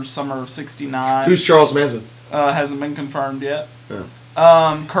murders, summer of '69. Who's Charles Manson? Hasn't been confirmed yet.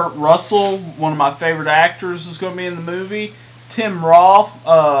 Yeah. Kurt Russell, one of my favorite actors, is going to be in the movie. Tim Roth,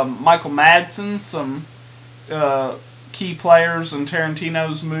 Michael Madsen, some key players in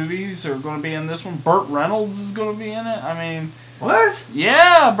Tarantino's movies are going to be in this one. Burt Reynolds is going to be in it. I mean... What?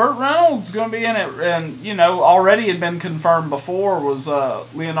 Yeah, Burt Reynolds is going to be in it. And, you know, already had been confirmed before was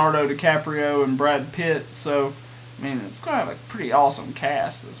Leonardo DiCaprio and Brad Pitt. So, I mean, it's going to have a pretty awesome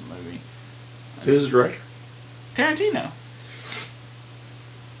cast, this movie. Who's the director? Tarantino.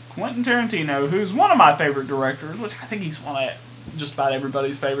 Quentin Tarantino, who's one of my favorite directors, which I think he's one of just about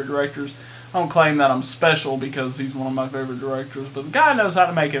everybody's favorite directors. I don't claim that I'm special because he's one of my favorite directors, but the guy knows how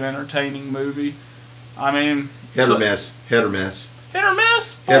to make an entertaining movie. I mean... Hit or miss. Hit or miss. Hit or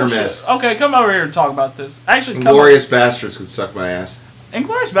miss? Hit or Bullshit. miss. Okay, come over here and talk about this. Actually, Inglourious Bastards could suck my ass.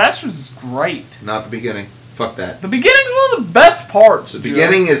 Inglourious Bastards is great. Not the beginning. Fuck that. The beginning's one of the best parts. The Joe.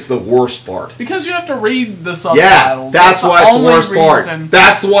 beginning is the worst part. Because you have to read the Yeah, subtitles. that's why it's the only worst part. reason-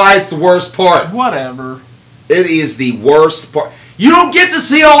 That's why it's the worst part. Whatever. It is the worst part. You don't get to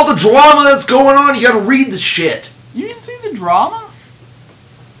see all the drama that's going on. You gotta read the shit. You can see the drama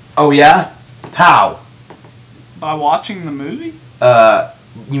Oh, yeah? How? by watching the movie.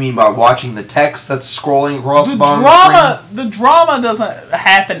 You mean by watching the text that's scrolling across The the bottom drama, of the drama doesn't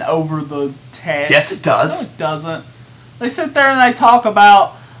happen over the text. Yes, it does. No, it doesn't. They sit there and they talk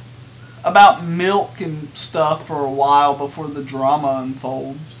about milk and stuff for a while before the drama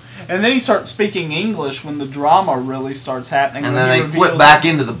unfolds, and then he starts speaking English when the drama really starts happening. the screen? when And he then they flip reveals- back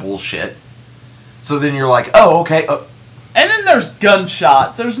into the bullshit. So then you're like, oh, okay. And then there's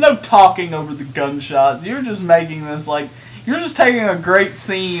gunshots. There's no talking over the gunshots. You're just making this like. You're just taking a great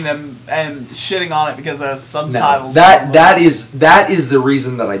scene and shitting on it because it has No, subtitles. that is the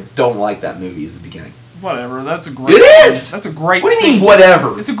reason that I don't like that movie is the beginning. Whatever. That's a great. It is! Scene. That's a great. What do you scene. mean,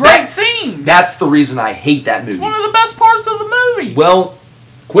 whatever? It's a great scene. That's the reason I hate that movie. It's one of the best parts of the movie. Well,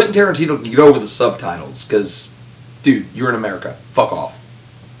 Quentin Tarantino can get over the subtitles because, dude, you're in America. Fuck off.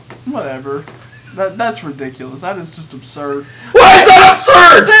 Whatever. That's ridiculous. That is just absurd. Why is that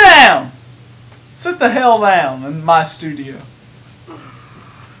absurd? Sit down. Sit the hell down in my studio.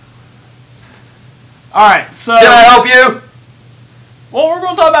 Alright, so... Can I help you? Well, we're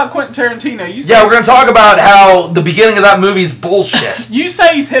going to talk about Quentin Tarantino. You say, Yeah, we're going to talk about how the beginning of that movie is bullshit. You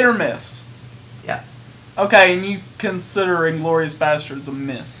say he's hit or miss. Yeah. Okay, and you consider Inglourious Basterds a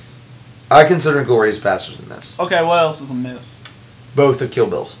miss. I consider Glorious Bastards a miss. Okay, what else is a miss? Both the Kill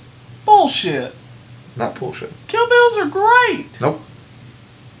Bills. Bullshit. Not bullshit. Kill Bills are great. Nope.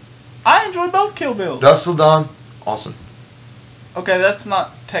 I enjoy both Kill Bills. Dust Till Dawn, awesome. Okay, that's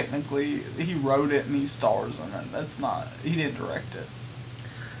not technically... He wrote it and he stars in it. That's not... He didn't direct it.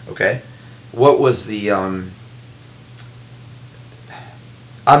 Okay. What was the, I'm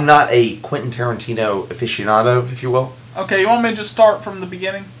not a Quentin Tarantino aficionado, if you will. Okay, you want me to just start from the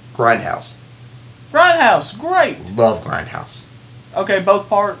beginning? Grindhouse. Grindhouse, great. Love Grindhouse. Okay, both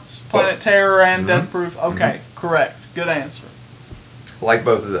parts. Planet Both. Terror and Mhm. Death Proof. Okay, correct. Good answer. Like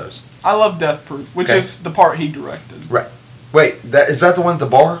both of those. I love Death Proof, which Okay. is the part he directed. Right. Wait, is that the one at the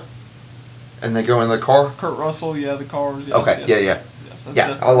bar? And they go in the car? Kurt Russell, yeah, the cars. Yes, Okay, yes, yeah. Yes, that's Yeah,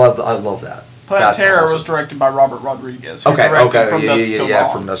 Death I love that. Planet That's Terror awesome. was directed by Robert Rodriguez, who Okay, directed From Dusk Till yeah,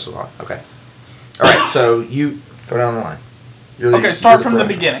 Dawn. From Dusk Till Dawn. Okay. Alright, so you go down the line. You're Okay, start from the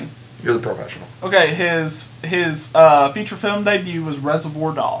professional. beginning. You're the professional. Okay, his feature film debut was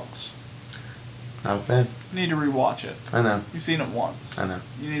Reservoir Dogs. Not a fan. You need to rewatch it. I know. You've seen it once. I know.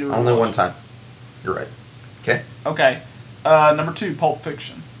 You need to Only rewatch one it. time. You're right. Okay. Okay, number 2, Pulp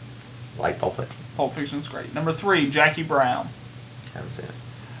Fiction. Like Pulp Fiction. Pulp Fiction's great. Number 3, Jackie Brown. Haven't seen it.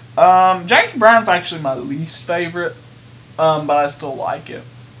 Jackie Brown's actually my least favorite, but I still like it.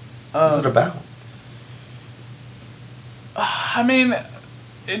 What's it about? I mean,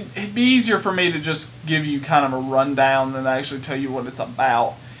 it'd be easier for me to just give you kind of a rundown than actually tell you what it's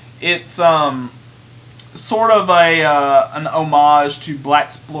about. It's sort of an homage to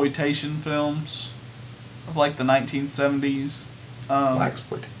blaxploitation films of like the 1970s.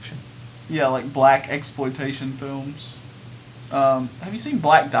 Blaxploitation. Yeah, like black exploitation films. Have you seen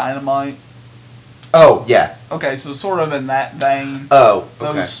Black Dynamite? Oh, yeah. Okay, so sort of in that vein. Oh,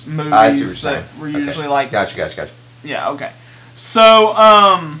 okay. Those I see what you're movies that saying. were Okay. usually like... Gotcha. Yeah, okay. So,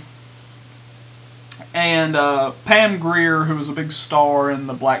 and Pam Grier, who was a big star in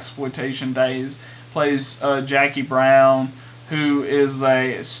the blaxploitation days, plays Jackie Brown, who is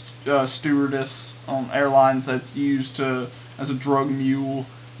a stewardess on airlines that's used as a drug mule,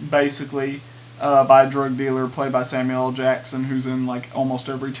 basically, by a drug dealer played by Samuel L. Jackson, who's in like almost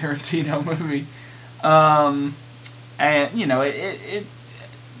every Tarantino movie. And you know, it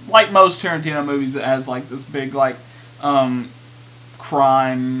like most Tarantino movies, it has like this big like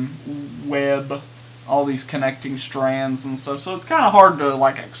crime web, all these connecting strands and stuff. So it's kind of hard to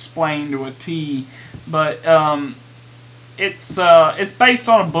like explain to a T, but it's based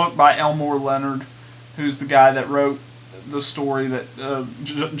on a book by Elmore Leonard, who's the guy that wrote the story that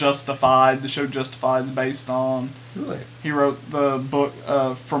Justified, the show Justified, is based on. Really? He wrote the book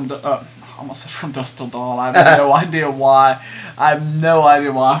I almost said From Dusk Till Dawn. I have no idea why. I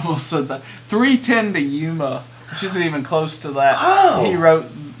almost said that. 3:10 to Yuma, which isn't even close to that. Oh. He wrote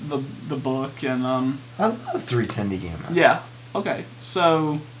the book and I love 3:10 to Yuma. yeah. Okay.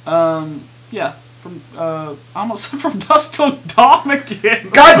 So yeah. I almost said From Dusk Till Dawn again.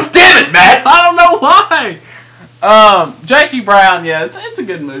 God damn it, Matt! I don't know why. Jackie Brown, yeah, it's a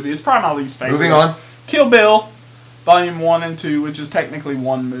good movie. It's probably my least favorite. Moving on. Kill Bill, Volume 1 and 2, which is technically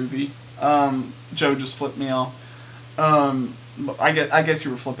one movie. Joe just flipped me off. I guess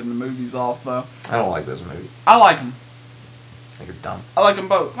you were flipping the movies off though. I don't like those movies. I like them. I think you're dumb. I like them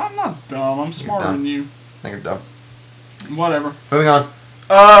both. I'm not dumb. I'm smarter dumb. than you. I think you're dumb. Whatever. Moving on.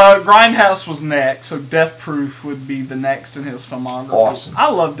 Grindhouse was next, so Death Proof would be the next in his filmography. Awesome. I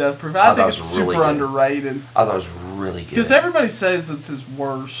love Death Proof. I thought think it it's was super really good. underrated. I thought it was really good. Because everybody says it's his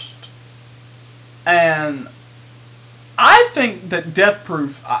worst. And I think that Death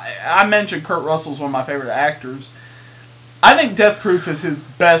Proof, I mentioned Kurt Russell's one of my favorite actors. I think Death Proof is his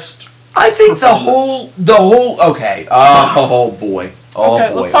best. I think the whole okay. Oh boy. Oh Okay,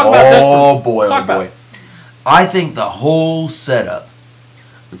 boy. let's talk about Death oh Proof. boy. Let's Oh talk about boy. it. I think the whole setup,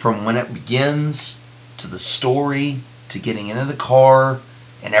 from when it begins to the story to getting into the car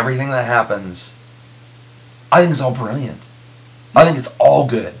and everything that happens, I think it's all brilliant. I think it's all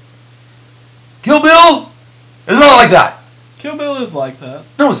good. Kill Bill is not like that. Kill Bill is like that.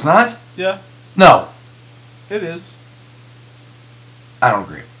 No, it's not. Yeah, No, it is. I don't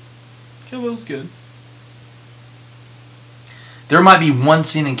agree. Kill Bill's good. There might be one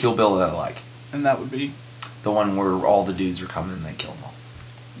scene in Kill Bill that I like. And that would be The one where all the dudes are coming and they kill them all.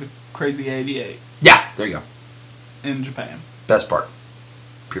 the Crazy 88 Yeah, there you go. in Japan. Best part.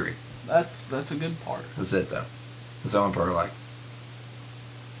 Period. That's a good part. That's it, though. That's the only part I like.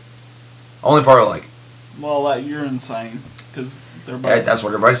 Only part I like. Well, you're insane because they're both. Yeah, that's what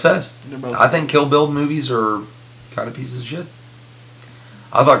everybody says. They're both. I think Kill Bill movies are kind of pieces of shit.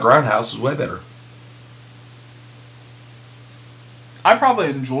 I thought Grindhouse was way better. I probably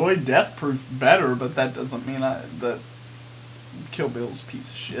enjoy Death Proof better, but that doesn't mean that Kill Bill's a piece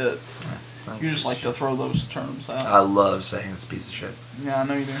of shit. You just like to throw those terms out. I love saying it's a piece of shit. Yeah, I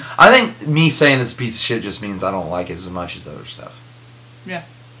know you do. I think me saying it's a piece of shit just means I don't like it as much as the other stuff. Yeah.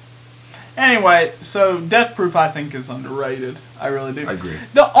 Anyway, so Death Proof I think is underrated. I really do. I agree.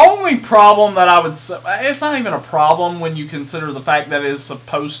 The only problem that I would say, it's not even a problem when you consider the fact that it is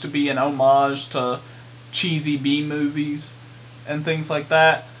supposed to be an homage to cheesy B movies and things like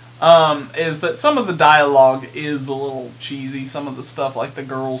that, is that some of the dialogue is a little cheesy. Some of the stuff like the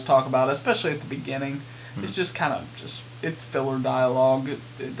girls talk about, especially at the beginning, it's just kind of it's filler dialogue.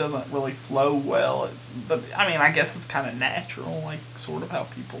 It doesn't really flow well. But I mean, I guess it's kind of natural, like sort of how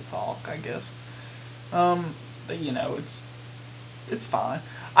people talk, I guess. But, you know, it's fine.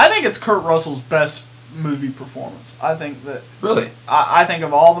 I think it's Kurt Russell's best movie performance. I think that Really? I think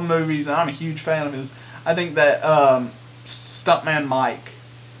of all the movies, and I'm a huge fan of his. I think that Stuntman Mike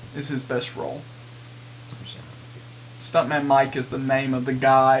is his best role. Stuntman Mike is the name of the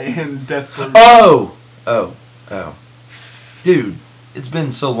guy in Death Proof. Oh! Dude, it's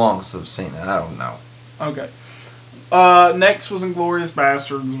been so long since I've seen it. I don't know. Okay. Next was Inglourious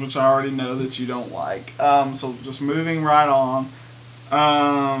Bastards, which I already know that you don't like. So just moving right on.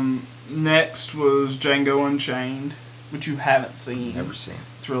 Next was Django Unchained, which you haven't seen. Never seen.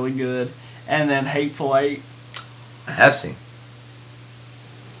 It's really good. And then Hateful Eight. I have seen.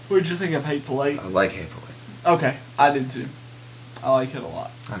 What did you think of Hateful Eight? I like Hateful Eight. Okay, I did too. I like it a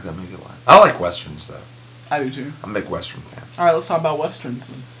lot. I like that movie a lot. I like westerns, though. I do too. I'm a big western fan. Alright, let's talk about westerns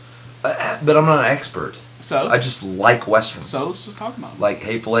then. But I'm not an expert. So? I just like westerns. So let's just talk about it. Like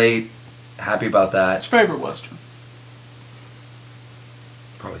Hateful Eight, happy about What's that. your favorite western?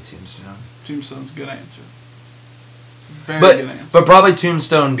 Probably Tombstone. Tombstone's a good answer. Very good answer. But probably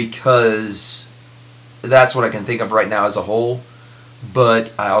Tombstone because that's what I can think of right now as a whole.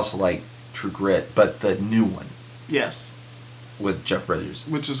 But I also like True Grit, but the new one Yes. with Jeff Bridges.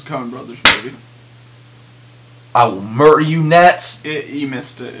 Which is a Coen Brothers movie. I will murder you, Nets. You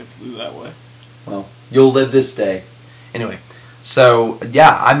missed it. It flew that way. Well, you'll live this day. Anyway, so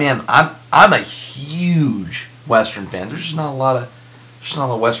yeah, I'm a huge western fan. There's just not a lot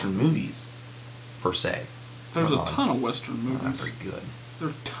of western movies per se. There's Not a ton of western Not movies. very good. There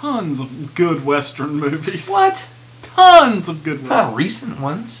are tons of good western movies. What? Tons of good Not western. recent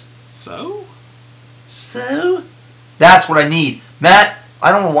ones. So? So? That's what I need. Matt,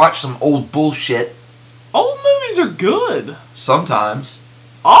 I don't want to watch some old bullshit. Old movies are good. Sometimes.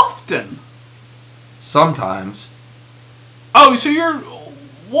 Often. Sometimes. Oh, so you're...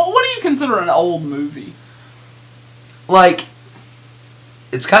 What do you consider an old movie? Like,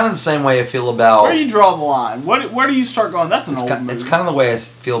 it's kind of the same way I feel about... Where do you draw the line? Where do you start going, that's an old movie? It's kind of the way I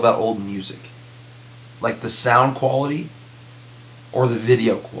feel about old music. Like the sound quality or the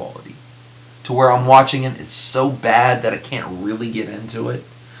video quality. To where I'm watching it, it's so bad that I can't really get into it.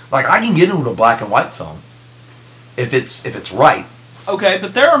 Like, I can get into a black and white film if it's right. Okay,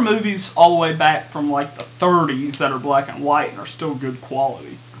 but there are movies all the way back from like the 30s that are black and white and are still good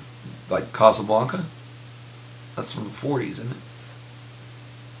quality. Like Casablanca? That's from the 40s, isn't it?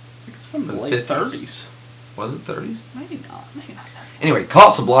 I think it's from the The late 50s. 30s. Was it 30s? Maybe not. Maybe not. Anyway,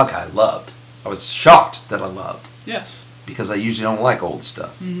 Casablanca I loved. I was shocked that I loved. Yes. Because I usually don't like old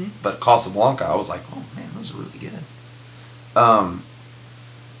stuff. Mm-hmm. But Casablanca, I was like, oh man, this is really good.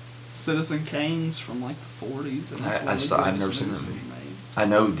 Citizen Kane's from like the 40s. And I've never seen that movie. I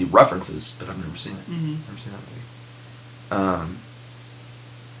know the references, but I've never seen it. Mm-hmm. Never seen that movie.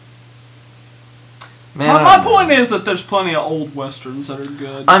 Man, I My don't point know. is that there's plenty of old westerns that are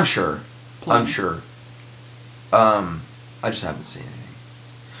good. I'm sure. Plenty. I'm sure. I just haven't seen anything.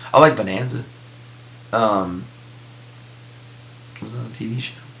 I like Bonanza. Was that a TV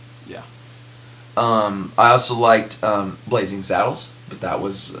show? Yeah. I also liked Blazing Saddles, but that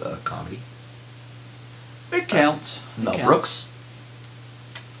was a comedy. It counts. It Mel counts. Brooks.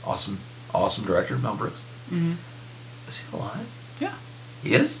 Awesome director, Mel Brooks. Mm-hmm. Is he alive? Yeah.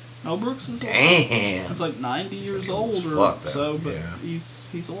 He is? Mel Brooks is alive. Damn. He's like 90 years like old old as or fuck, though. so, but Yeah.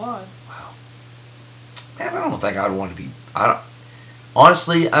 he's alive. Wow. Man, I don't think I'd want to be.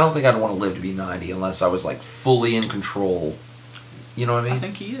 Honestly, I don't think I'd want to live to be 90 unless I was like fully in control. You know what I mean? I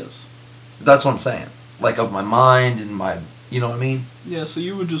think he is. That's what I'm saying. Like of my mind and my. You know what I mean? Yeah, so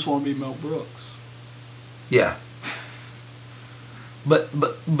you would just want to be Mel Brooks. Yeah. But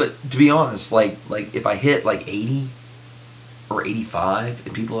to be honest, like if I hit like 80 or 85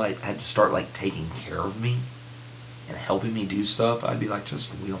 and people like had to start like taking care of me and helping me do stuff, I'd be like, just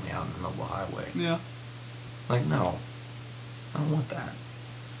wheel me out in the middle of the highway. Yeah. Like, no. I don't want that.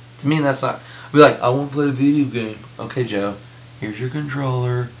 To me, that's not. I'd be like, I want to play a video game. Okay, Joe. Here's your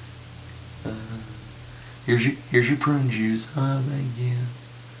controller. Here's your prune juice. Oh, thank you.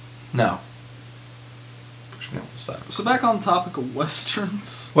 No. Push me off the side. So back on the topic of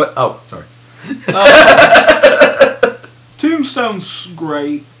westerns. What? Oh, sorry. Tombstone's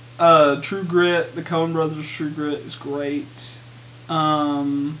great. True Grit, the Coen Brothers' True Grit is great.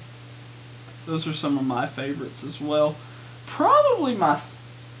 Those are some of my favorites as well. Probably my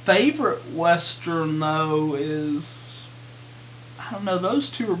favorite western though is, I don't know, those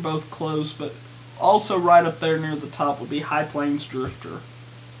two are both close, but also right up there near the top would be High Plains Drifter.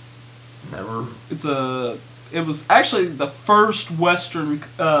 Never. It was actually the first western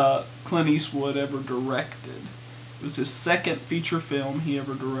Clint Eastwood ever directed. It was his second feature film he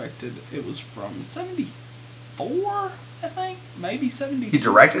ever directed. It was from 74, I think? Maybe 72. He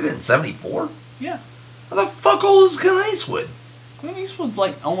directed it in 74? Yeah. How the fuck old is Clint Eastwood? Clint Eastwood's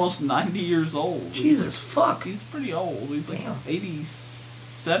like almost 90 years old. Jesus fuck. He's pretty old. He's like Damn.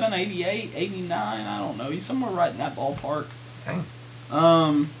 87, 88, 89, I don't know. He's somewhere right in that ballpark. Dang.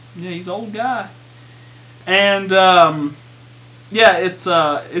 Yeah, he's an old guy. And yeah, it's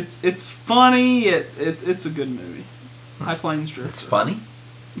funny. It's a good movie. High Plains Drifter. It's funny?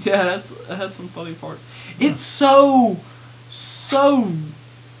 Yeah, it has some funny parts. It's so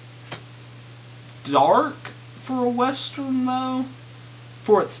dark for a western though,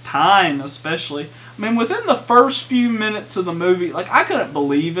 for its time especially. I mean, within the first few minutes of the movie, like I couldn't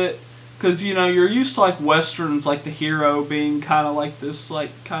believe it, because you know you're used to like westerns, like the hero being kind of like this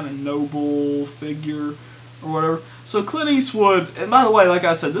like kind of noble figure or whatever. So Clint Eastwood, and by the way, like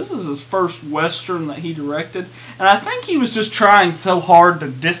I said, this is his first western that he directed, and I think he was just trying so hard to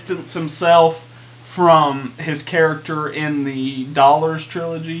distance himself from his character in the Dollars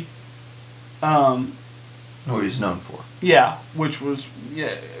trilogy. What he's known for. Yeah, which was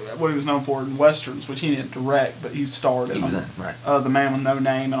what he was known for in westerns, which he didn't direct, but he starred in. He was them. in, right. The Man with No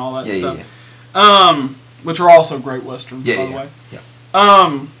Name and all that Yeah, stuff. yeah. Which are also great westerns, Yeah, by yeah, the way. yeah.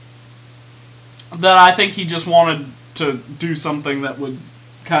 That I think he just wanted to do something that would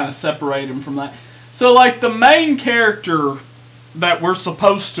kind of separate him from that. So, like, the main character that we're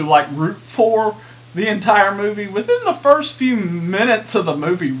supposed to, like, root for the entire movie, within the first few minutes of the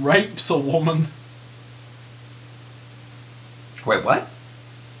movie, rapes a woman. Wait, what?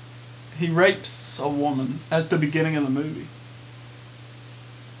 He rapes a woman at the beginning of the movie.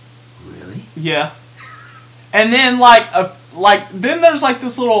 Really? Yeah. And then, then there's, like,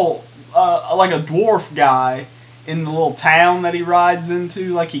 this little, like a dwarf guy in the little town that he rides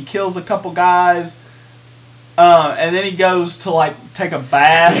into. Like, he kills a couple guys, and then he goes to, like, take a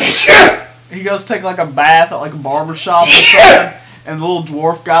bath. He goes to take, like, a bath at, like, a barbershop or something, and the little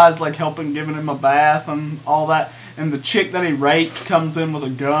dwarf guy's, like, giving him a bath and all that. And the chick that he raped comes in with a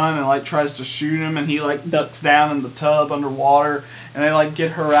gun and, like, tries to shoot him, and he, like, ducks down in the tub underwater, and they, like,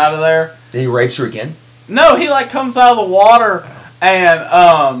 get her out of there. Then he rapes her again? No, he, like, comes out of the water,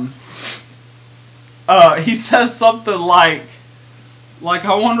 and, he says something like,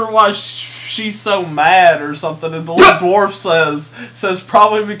 I wonder why she's so mad or something, and the little dwarf says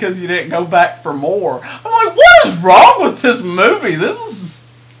probably because you didn't go back for more. I'm like, what is wrong with this movie? This is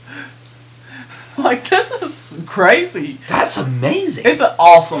Like, this is crazy. That's amazing. It's an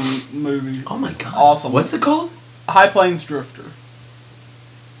awesome movie. Oh my It's god. awesome. What's it called? High Plains Drifter.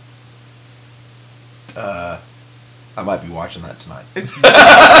 I might be watching that tonight. It's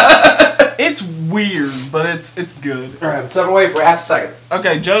it's weird, but it's good. Alright, step away for half a second.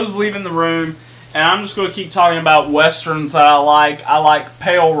 Okay, Joe's leaving the room, and I'm just going to keep talking about westerns that I like. I like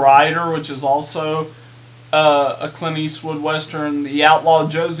Pale Rider, which is also a Clint Eastwood western. The Outlaw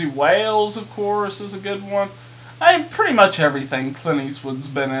Josie Wales, of course, is a good one. I mean, pretty much everything Clint Eastwood's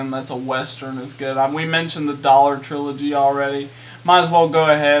been in that's a western is good. We mentioned the Dollar Trilogy already. Might as well go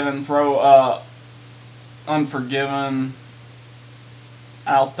ahead and throw Unforgiven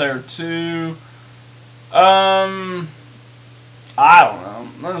out there too. I don't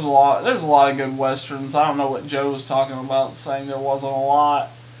know. There's a lot of good westerns. I don't know what Joe was talking about, saying there wasn't a lot,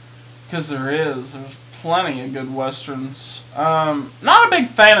 because there's plenty of good westerns. Not a big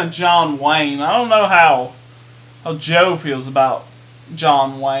fan of John Wayne. I don't know how Joe feels about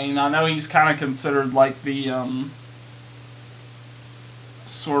John Wayne. I know he's kind of considered like the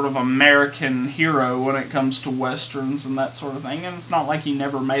sort of American hero when it comes to westerns and that sort of thing, and it's not like he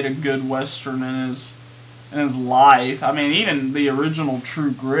never made a good western in his life. I mean, even the original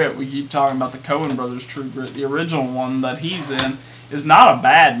True Grit, we keep talking about the Coen Brothers True Grit, the original one that he's in is not a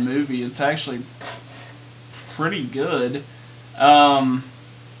bad movie. It's actually pretty good. But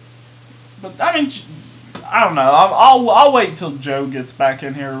I mean, I don't know. I'll wait till Joe gets back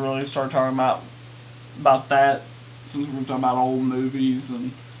in here to really start talking about that. Since we're talking about old movies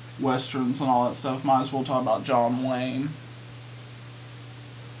and westerns and all that stuff, might as well talk about John Wayne.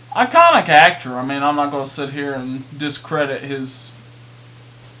 Iconic actor. I mean, I'm not going to sit here and discredit his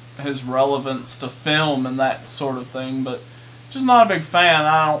relevance to film and that sort of thing, but just not a big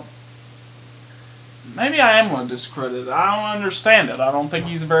fan. Maybe I am going to discredit it. I don't understand it. I don't think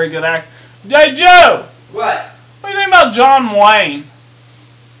he's a very good actor. Hey, Joe! What? What do you think about John Wayne?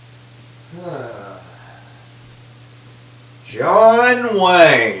 John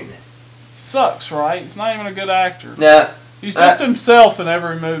Wayne. Sucks, right? He's not even a good actor. Nah. He's just himself in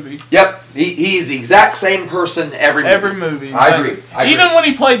every movie. Yep. He's the exact same person every movie. Exactly. I agree. Even when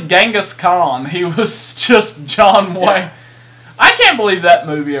he played Genghis Khan, he was just John Wayne. Yeah. I can't believe that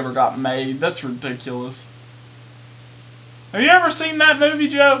movie ever got made. That's ridiculous. Have you ever seen that movie,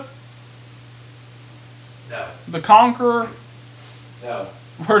 Joe? No. The Conqueror? No.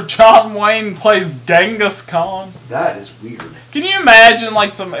 Where John Wayne plays Genghis Khan? That is weird. Can you imagine,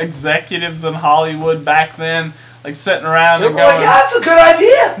 like, some executives in Hollywood back then, like, sitting around and They're going, like, that's a good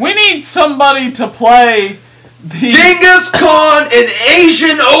idea. we need somebody to play the... Genghis Khan, an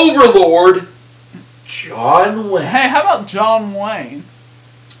Asian overlord. John Wayne. Hey, how about John Wayne?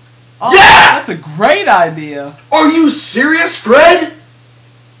 Oh, Yeah! That's a great idea. Are you serious, Fred?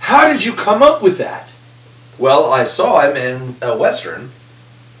 How did you come up with that? Well, I saw him in a Western.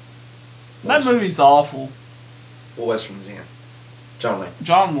 That movie's awful. What Western is he in? John Wayne.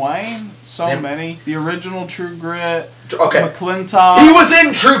 John Wayne, so Yeah. many. The original True Grit. Okay. McClintock. He was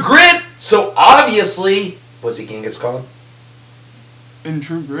in True Grit, so obviously... Was he Genghis Khan? in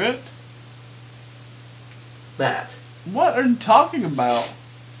True Grit? Matt. What are you talking about?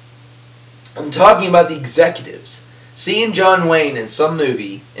 I'm talking about the executives. Seeing John Wayne in some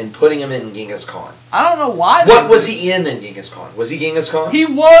movie and putting him in Genghis Khan. I don't know why. What was he in Genghis Khan? Was he Genghis Khan? He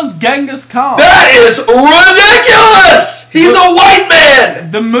was Genghis Khan. That is ridiculous! He's a white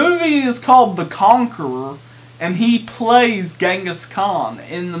man! The movie is called The Conqueror, and he plays Genghis Khan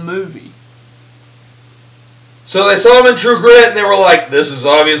in the movie. So they saw him in True Grit and they were like, this is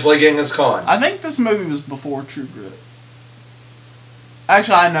obviously Genghis Khan. I think this movie was before True Grit.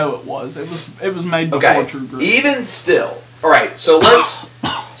 Actually, I know it was. It was made before Okay, True Grit. even still. Alright, so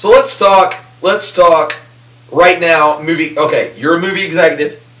let's talk right now, movie, okay, you're a movie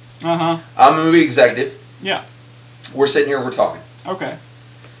executive, Uh-huh. I'm a movie executive, Yeah. we're sitting here, we're talking. Okay.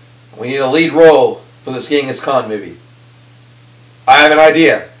 We need a lead role for this Genghis Khan movie. I have an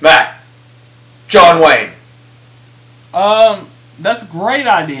idea. Matt. John Wayne. That's a great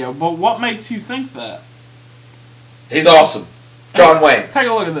idea, but what makes you think that? He's awesome. John Wayne. Take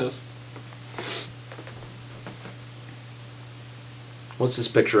a look at this. What's this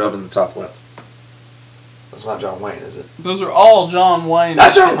picture of in the top left? That's not John Wayne, is it? Those are all John Wayne.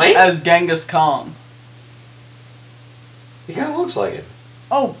 That's John Wayne? As Genghis Khan. He kind of looks like it.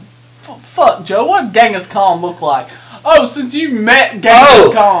 Oh, fuck, Joe. What Genghis Khan look like? Oh, since you met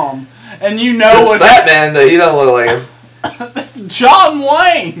Genghis Khan, and you know This what... fat man, he doesn't look like him. That's John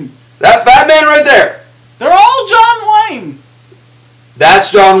Wayne. That fat man right there. They're all John Wayne.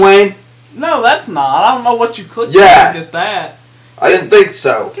 That's John Wayne? No, that's not. I don't know what you clicked Yeah. on to get that. I didn't think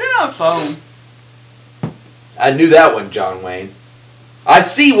so. Get on the phone. I knew that one, John Wayne. I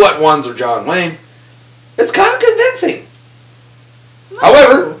see what ones are John Wayne. It's kind of convincing.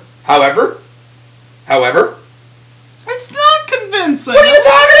 No. However. It's not convincing. What are you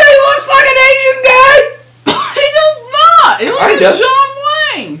talking about? He looks like an Asian guy. He does not. He looks Kinda. like John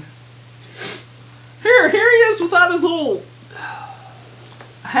Wayne. Here he is without his little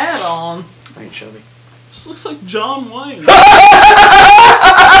hat on. Ain't chubby. Just looks like John Wayne.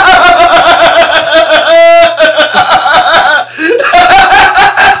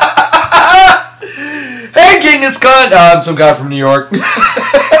 Hey, Genghis Khan! I'm some guy from New York.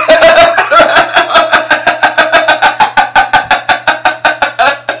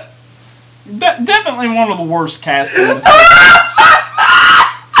 Definitely one of the worst castings.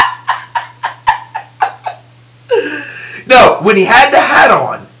 No, when he had the hat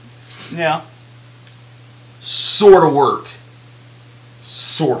on, Yeah. sort of worked.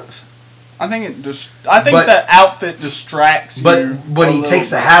 Sort of. I think But- the outfit distracts But you. when a he little takes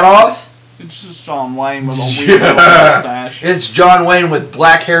the bit. hat off, It's just John Wayne with a weird little yeah, mustache. it's John Wayne with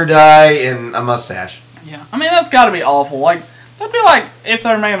black hair dye and a mustache. Yeah. I mean, that's got to be awful. Like, that'd be like if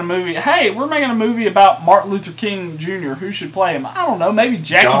they're making a movie. Hey, we're making a movie about Martin Luther King Jr. Who should play him? I don't know. Maybe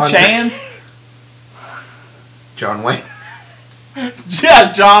Jackie John- Chan. John Wayne.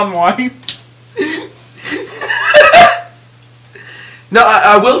 Yeah, John Wayne. No,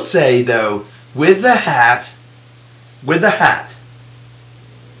 I will say though, with the hat,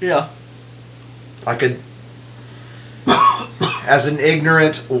 Yeah. I could, as an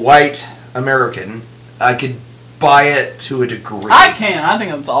ignorant white American, I could buy it to a degree. I can. I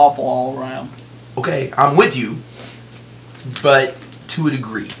think it's awful all around. Okay, I'm with you, but to a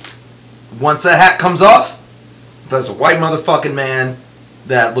degree. Once that hat comes off, there's a white motherfucking man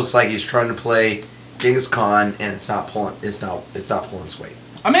that looks like he's trying to play Genghis Khan, and it's not pulling its weight.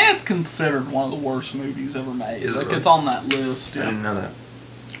 I mean, it's considered one of the worst movies ever made. Is it Like, really? it's on that list. I Yeah. didn't know that.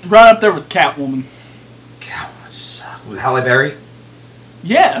 Right up there with Catwoman. God, that sucks. With Halle Berry.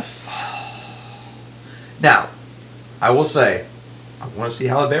 Yes. Now, I will say, I want to see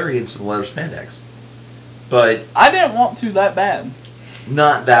Halle Berry in some leather spandex, but I didn't want to that bad.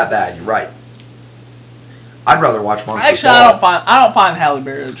 not that bad. You're right. I'd rather watch Monsters Actually, Ball. I don't find Halle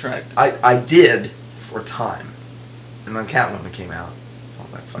Berry attractive. I did for a time, and then Catwoman came out. I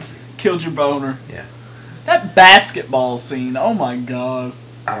was like, fuck you. Killed your boner. Yeah. That basketball scene. Oh my god.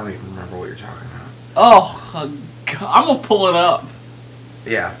 I don't even remember what you're talking about. Oh, God. I'm gonna pull it up.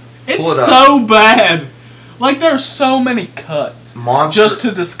 Yeah. It's Pull it up. so bad. Like, there's so many cuts. Monster. Just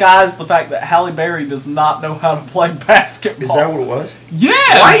to disguise the fact that Halle Berry does not know how to play basketball. Is that what it was?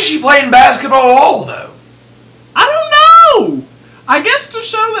 Yes! Why is she playing basketball at all, though? I don't know! I guess to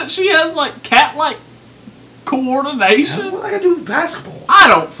show that she has, like, cat-like coordination. What I gotta do with basketball? I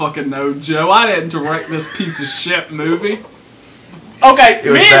don't fucking know, Joe. I didn't direct this piece of shit movie. Okay, It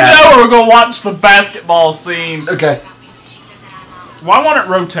was me and bad. Joe are gonna watch the basketball scene. Okay. Why won't it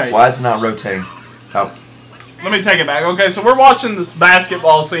rotate? Why is it not rotating? Oh. Let me take it back. Okay, so we're watching this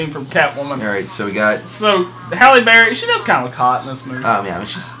basketball scene from Catwoman. Alright, so we got... So, Halle Berry, she does kind of look hot in this movie. yeah, I mean,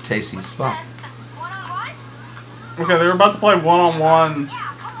 she's tasty as fuck. Okay, they're about to play one-on-one.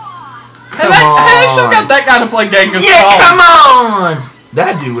 Come They on. should have got that guy to play Genghis Yeah, Khan. come on!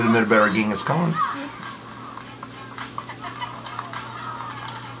 That dude would have been a better Genghis Khan.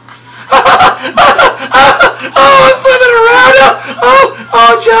 I'm flipping around!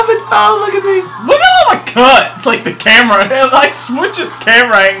 Oh, jumping! Oh, look at me! Look at all the cuts. Like the camera, it like switches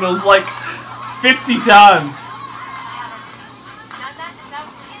camera angles like 50 times.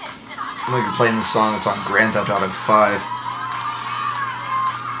 Like you're playing the song that's on Grand Theft Auto 5.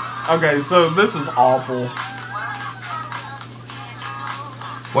 Okay, so this is awful.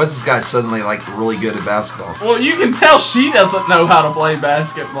 Why is this guy suddenly like really good at basketball? Well, you can tell she doesn't know how to play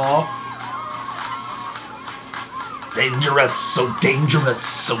basketball. Dangerous, so dangerous,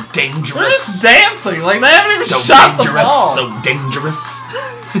 so They're dangerous. just dancing. Like they haven't even So shot the dangerous, ball. so dangerous.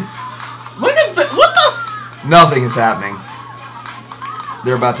 Look at the, what the? Nothing is happening.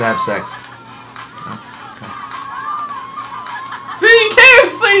 They're about to have sex. See, you can't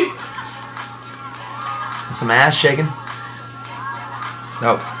even see. Some ass shaking.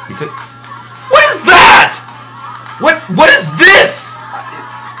 No, he took. What is that? What is this?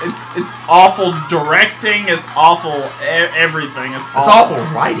 It's awful directing. It's awful everything. It's It's awful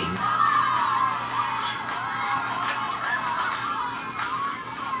writing.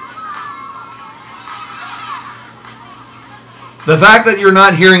 The fact that you're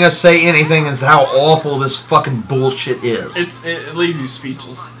not hearing us say anything is how awful this fucking bullshit is. It leaves you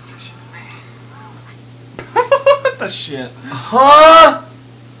speechless. What the shit? Huh?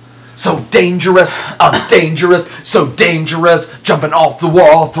 So dangerous, I'm dangerous, so dangerous, jumping off the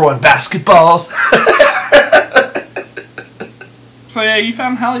wall, throwing basketballs. So yeah, you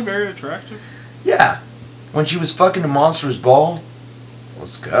found Halle very attractive? Yeah. When she was fucking a Monsters Ball,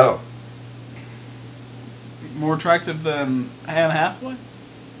 let's go. More attractive than Anne Hathaway?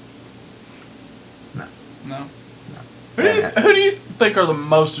 No. No? Who do you think are the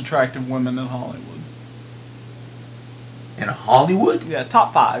most attractive women in Hollywood? In Hollywood? Yeah,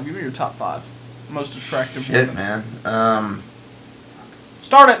 top 5. Give me your top 5 most attractive Shit, women. man.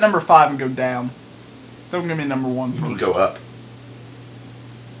 Start at number 5 and go down. Don't give me number 1 first. You go up.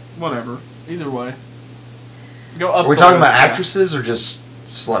 Whatever. Either way. Go up. Are we the talking about list, yeah. actresses or just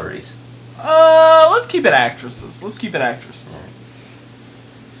celebrities? Let's keep it actresses.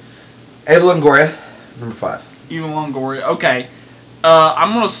 Ava Longoria, number 5. Eva Longoria. Okay.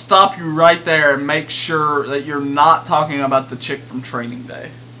 I'm going to stop you right there and make sure that you're not talking about the chick from Training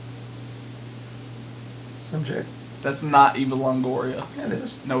Day. Some chick. That's not Eva Longoria. Yeah, it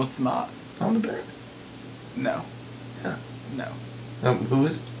is. No, it's not. On the bed. No. Yeah. No. Who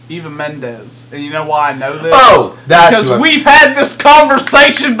is it? Eva Mendes. And you know why I know this? Oh, that's because what- we've had this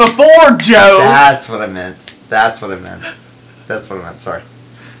conversation before, Joe. That's what I meant. Sorry.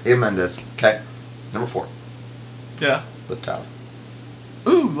 Eva Mendes. Okay. Number 4. Yeah. Liv Tyler.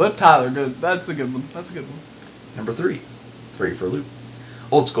 Ooh, Liv Tyler. Good. That's a good one. Number 3. 3 for Luke.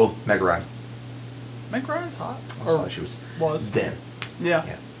 Old school. Meg Ryan. Meg Ryan's hot. I thought she was then. Yeah.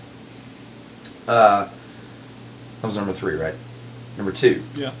 That was number 3, right? Number 2.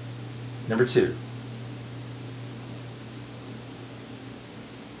 Yeah. Number 2.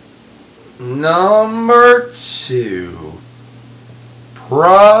 Number 2.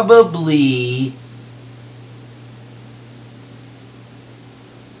 Probably.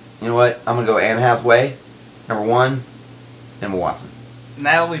 You know what? I'm going to go Anne Hathaway. Number 1. Emma Watson.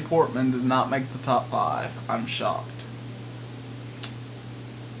 Natalie Portman did not make the top 5. I'm shocked.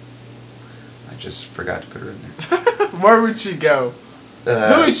 I just forgot to put her in there. Where would she go?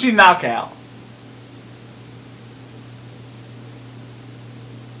 Who would she knock out?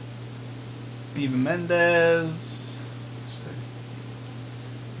 Eva Mendes.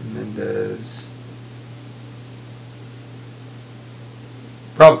 Mendes.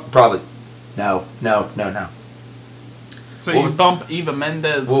 Probably. No. So What you was- bump Eva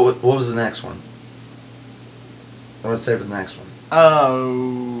Mendes. What was the next one? I want to say for the next one.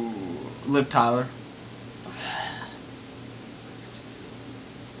 Oh, Liv Tyler.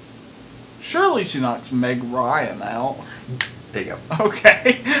 Surely she knocks Meg Ryan out. There you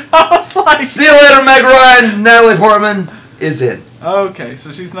Okay. I was go. like... See you later, Meg Ryan. Natalie Portman is in. Okay,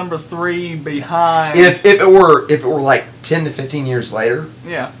 so she's number 3 behind... If it were like 10 to 15 years later,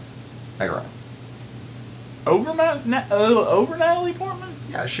 Yeah. Meg Ryan. Over Natalie Portman?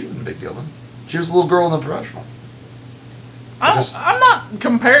 Yeah, she wasn't a big deal then. She was a little girl in the professional. I'm not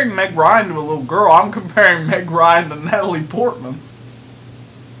comparing Meg Ryan to a little girl. I'm comparing Meg Ryan to Natalie Portman.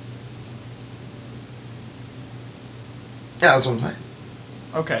 Yeah, that's what I'm saying.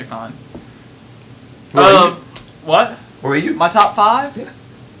 Okay, fine. What about you? What? What are you? My top 5? Yeah.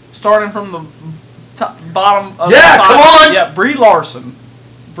 Starting from the bottom of Yeah, the 5. come on! Yeah, Brie Larson.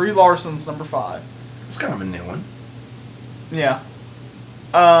 Brie Larson's number 5. It's kind of a new one. Yeah.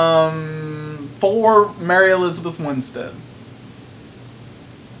 4, Mary Elizabeth Winstead.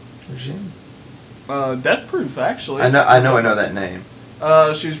 Who's she in? Death Proof, actually. I know that name.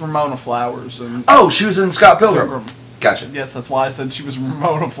 She's Ramona Flowers. And Oh, she was in Scott Pilgrim. Gotcha. Yes, that's why I said she was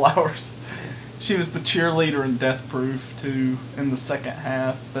Ramona Flowers. She was the cheerleader in Death Proof, too, in the second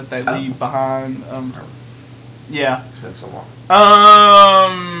half that they leave behind. Yeah. It's been so long.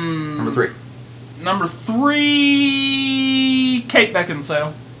 Number 3. Number 3, Kate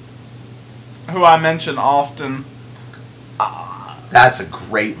Beckinsale, who I mention often. That's a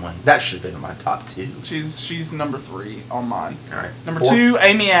great one. That should have been in my top 2. She's number 3 on mine. All right. Number 4. 2,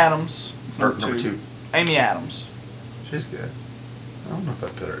 Amy Adams. Number 2. Amy Adams. She's good. I don't know if I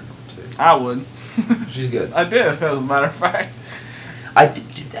put her at number 2. I would. She's good. I did, as a matter of fact. I did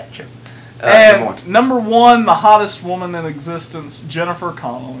do that, Joe. And number 1, the hottest woman in existence, Jennifer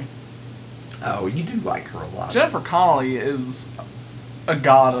Connelly. Oh, you do like her a lot. Jennifer Connelly is a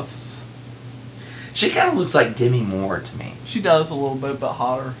goddess. She kind of looks like Demi Moore to me. She does a little bit, but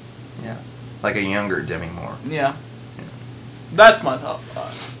hotter. Yeah. Like a younger Demi Moore. Yeah. That's my top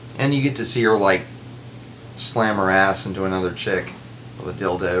 5. And you get to see her, like, slam her ass into another chick with a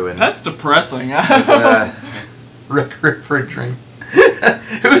dildo and... That's depressing. Rip for a dream.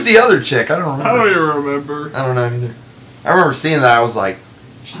 Who's the other chick? I don't remember. I don't even remember. I don't know either. I remember seeing that. I was like,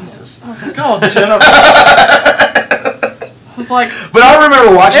 Jesus. I was like, oh, Jennifer. was like, But I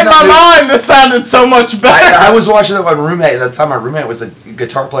remember watching in that my movie. mind, this sounded so much better. I was watching that with my roommate. At the time, my roommate was a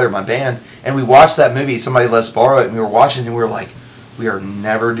guitar player in my band, and we watched that movie. Somebody let us borrow it, and we were watching, and we were like, "We are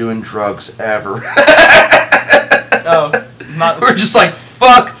never doing drugs ever." Oh, not. We're just like,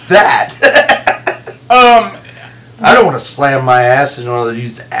 "Fuck that." I don't want to slam my ass in another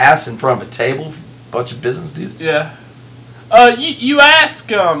dude's ass in front of a table, bunch of business dudes. Yeah. You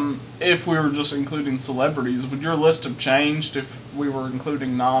ask if we were just including celebrities. Would your list have changed if we were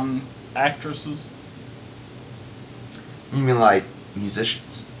including non-actresses? You mean like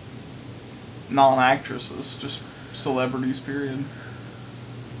musicians? Non-actresses, just celebrities. Period.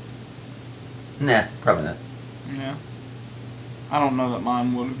 Nah, probably not. Yeah. I don't know that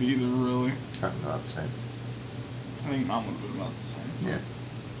mine would have either. Really. Probably not the same. I think mine would have been about the same. Yeah.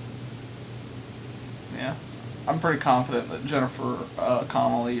 Yeah. I'm pretty confident that Jennifer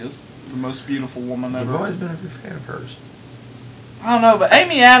Connelly is the most beautiful woman I've ever. always been a big fan of hers. I don't know, but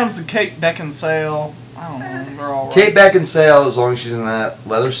Amy Adams and Kate Beckinsale, I don't know, they're all right. Kate Beckinsale, as long as she's in that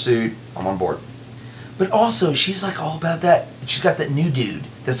leather suit, I'm on board. But also, she's like all about that. She's got that new dude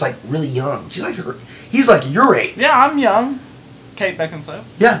that's like really young. She's like he's like your age. Yeah, I'm young. Kate Beckinsale.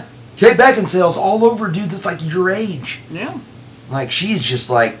 Yeah, Kate Beckinsale's all over a dude that's like your age. Yeah. Like she's just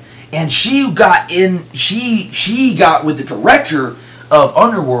like, and she got with the director of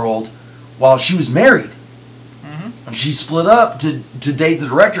Underworld while she was married. And she split up to date the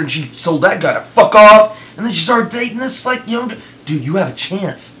director, and she told that guy to fuck off, and then she started dating this like young dude. You have a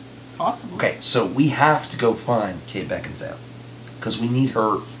chance. Possibly. Okay, so we have to go find Kate Beckinsale because we need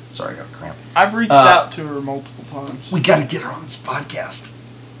her. Sorry, I got a cramp. I've reached out to her multiple times. We got to get her on this podcast.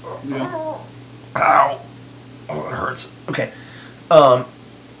 Yeah. Ow! Oh, it hurts. Okay. All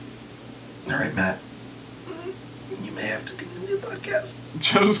right, Matt. You may have to continue the podcast.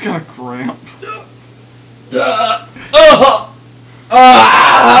 Joe's got a cramp.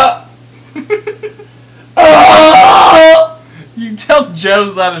 You can tell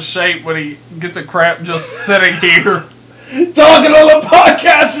Joe's out of shape when he gets a cramp just sitting here. Talking on the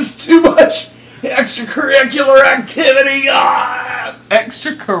podcast is too much extracurricular activity.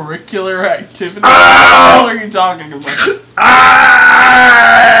 Extracurricular activity? What are you talking about?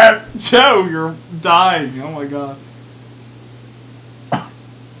 Joe, you're dying. Oh my god.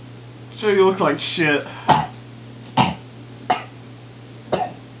 Joe, you look like shit. I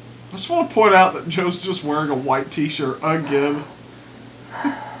just want to point out that Joe's just wearing a white t-shirt again.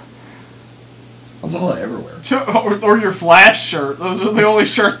 That's all I ever wear. Or your Flash shirt. Those are the only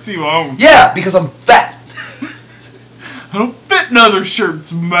shirts you own. Yeah, because I'm fat. I don't fit in other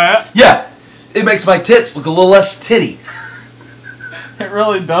shirts, Matt. Yeah, it makes my tits look a little less titty. It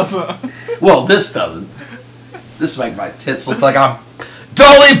really doesn't. Well, this doesn't. This makes my tits look like I'm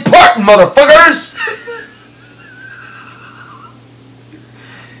Dolly Parton, motherfuckers!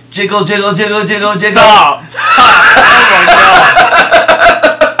 Jiggle, jiggle, jiggle, jiggle, jiggle. Stop! Oh my god.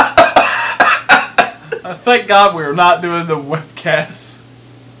 Thank God we are not doing the webcast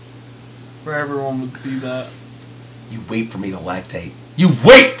where everyone would see that. You wait for me to lactate. You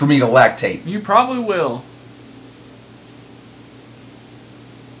wait for me to lactate. You probably will.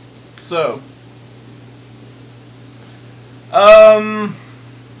 So.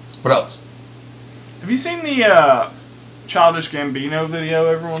 What else? Have you seen the Childish Gambino video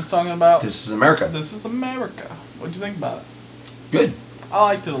everyone's talking about? This is America. This is America. What'd you think about it? Good. I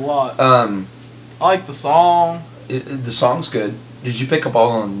liked it a lot. I like the song. The song's good. Did you pick up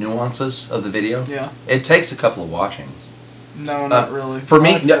all the nuances of the video? Yeah. It takes a couple of watchings. No, not really. For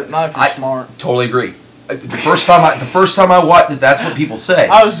me, not if you're smart. Totally agree. The first time I watched it, that's what people say.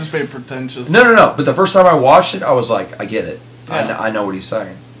 I was just being pretentious. No. But the first time I watched it, I was like, I get it. Yeah. I know what he's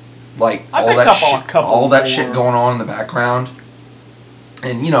saying. Like I all picked that up on a couple all that more. shit going on in the background,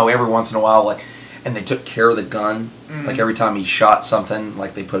 and every once in a while, like, and they took care of the gun. Mhm. Like every time he shot something,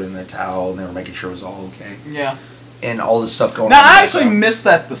 like they put it in a towel and they were making sure it was all okay. Yeah. And all this stuff going Now, on. in the I actually background. missed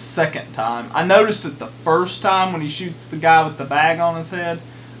that the second time. I noticed it the first time when he shoots the guy with the bag on his head,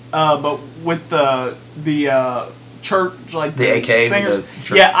 but with the church, like The AK, singers. the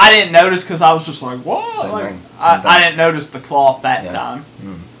church. Yeah, I didn't notice because I was just like, what? Same Like, thing. Same I thing. didn't notice the cloth that Yeah. time.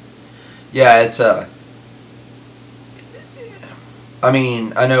 Yeah, it's I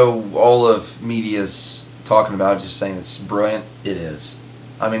mean, I know all of media's talking about it, just saying it's brilliant. It is.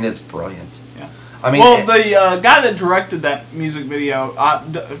 I mean, it's brilliant. Yeah. I mean, Well, the guy that directed that music video,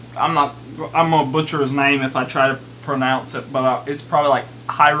 I'm gonna butcher his name if I try to pronounce it, but it's probably like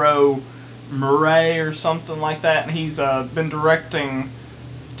Hiro Murray or something like that. And he's been directing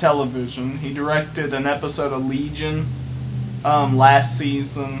television. He directed an episode of Legion last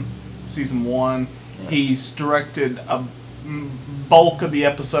season, season 1. Yeah. He's directed bulk of the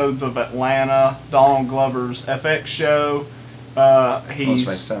episodes of Atlanta, Donald Glover's FX show. He's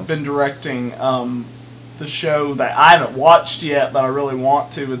makes sense. been directing the show that I haven't watched yet, but I really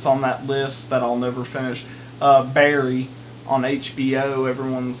want to. It's on that list that I'll never finish. Barry on HBO.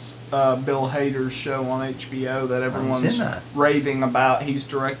 Everyone's Bill Hader's show on HBO that everyone's in that. raving about. He's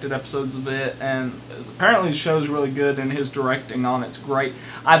directed episodes of it, and apparently the show's really good, and his directing on it's great.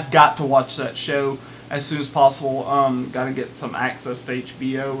 I've got to watch that show as soon as possible. Got to get some access to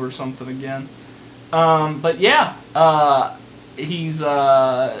HBO or something again. But yeah, he's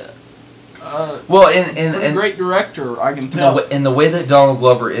Well, a great director, I can tell. in the way that Donald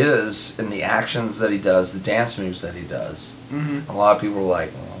Glover is, and the actions that he does, the dance moves that he does, a lot of people are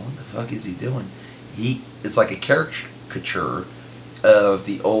like, well, what the fuck is he doing? It's like a caricature of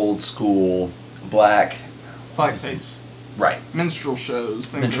the old school black... Blackface. Right. Minstrel shows.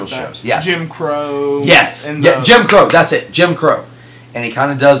 Things Minstrel like that. shows, yes. Jim Crow. Yes. And Yeah, Jim Crow, that's it, Jim Crow. And he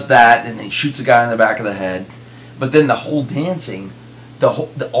kind of does that, and he shoots a guy in the back of the head. But then the whole dancing...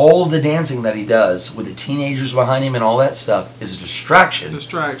 all of the dancing that he does with the teenagers behind him and all that stuff is a distraction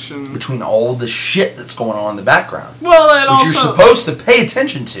between all the shit that's going on in the background. Well, it which you're supposed to pay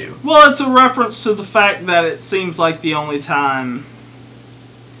attention to. Well, it's a reference to the fact that it seems like the only time.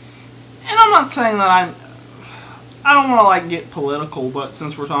 And I'm not saying that I don't want to get political, but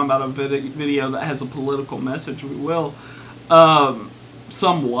since we're talking about a video that has a political message, we will.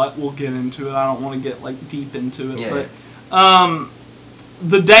 Somewhat, we'll get into it. I don't want to get deep into it, Yeah. but.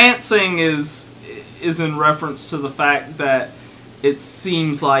 The dancing is in reference to the fact that it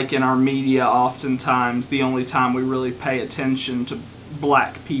seems like in our media oftentimes the only time we really pay attention to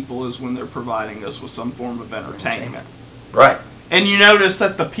black people is when they're providing us with some form of entertainment. Right. And you notice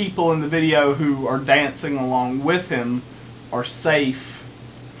that the people in the video who are dancing along with him are safe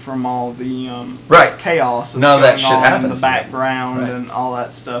from all the right. chaos that's None of that going shit on happens in the to them. background Right. and all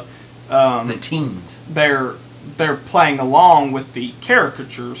that stuff. The teens. They're playing along with the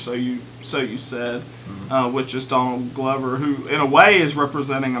caricature, so you said, which is Donald Glover, who in a way is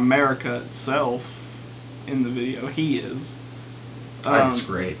representing America itself in the video. He is. I think it's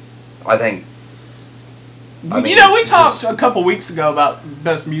great. I think. We talked a couple weeks ago about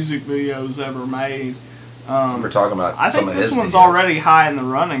best music videos ever made. We're talking about. I think some of this his one's videos. already high in the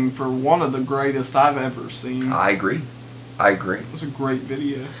running for one of the greatest I've ever seen. I agree. It was a great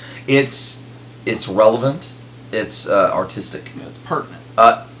video. It's relevant. It's artistic. Yeah, it's pertinent.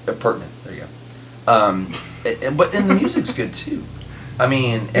 Pertinent. There you go. But the music's good too. I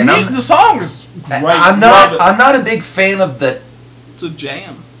mean, and the song is great. I'm not a big fan of the. It's a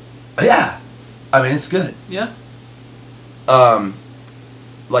jam. Yeah, I mean it's good. Yeah.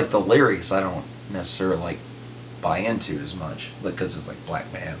 Like the lyrics, I don't necessarily buy into as much, because it's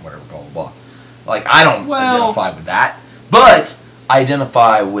black man, whatever, blah blah blah. I don't identify with that, but I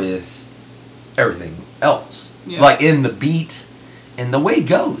identify with everything else. Yeah. In the beat and the way it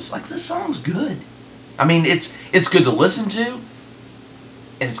goes. This song's good. I mean, it's good to listen to,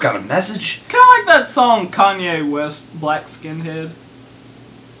 and it's got a message. It's kind of like that song Kanye West, Black Skinhead.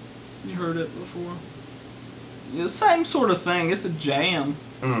 You heard it before? Yeah, same sort of thing. It's a jam.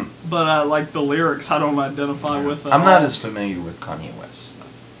 But the lyrics I don't identify with at I'm all. not as familiar with Kanye West stuff.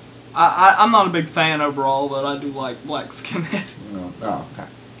 I'm not a big fan overall, but I do like Black Skinhead. No, okay.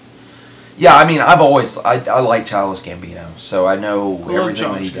 Yeah, I mean, I like Childish Gambino, so I know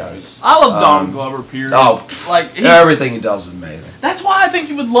everything that he does. I love Donald Glover, period. Oh, everything he does is amazing. That's why I think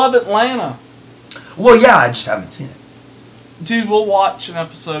you would love Atlanta. Well, yeah, I just haven't seen it. Dude, we'll watch an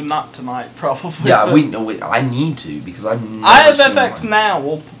episode, not tonight, probably. Yeah, I need to, because I've never I have seen FX one. now.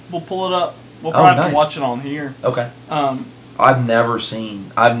 We'll pull it up. We'll probably have nice. to watch it on here. Okay. I've never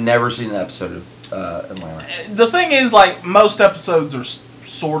seen an episode of Atlanta. The thing is, most episodes are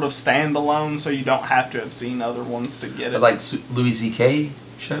sort of standalone, so you don't have to have seen other ones to get it. Like Louis C.K.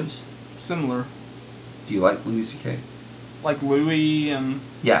 shows? Similar. Do you like Louis C.K.? Like Louis and...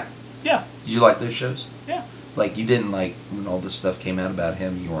 Yeah. Yeah. Did you like those shows? Yeah. You didn't when all this stuff came out about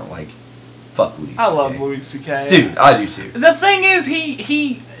him, you weren't fuck Louis C.K. I love Louis C.K. Dude, I do too. The thing is,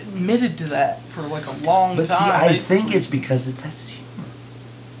 he admitted to that for a long time. But see, I think it's because that's his humor.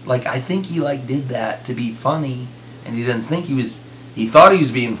 I think he did that to be funny, and he didn't think he thought he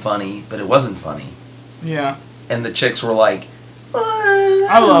was being funny, but it wasn't funny. Yeah. And the chicks were like,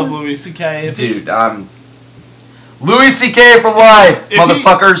 I love Louis C.K. Dude, Louis C.K. for life,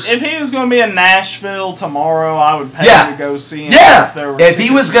 motherfuckers. If he was going to be in Nashville tomorrow, I would pay to go see him. Yeah. If He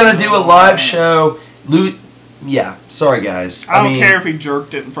was going to do a live show, yeah, sorry guys. I don't mean, care if he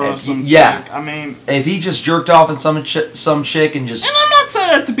jerked it in front of if some yeah. chick. I mean, if he just jerked off in some chick and just and I'm not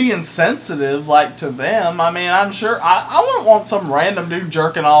saying that to be insensitive, like, to them. I mean, I'm sure I wouldn't want some random dude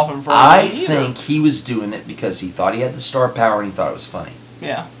jerking off in front I of me either. think he was doing it because he thought he had the star power and he thought it was funny.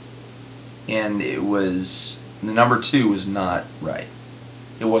 Yeah. And it was the number 2 was not right.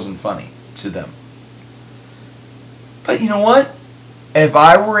 It wasn't funny to them. But you know what? If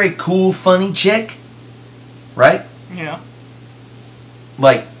I were a cool, funny chick, right? Yeah.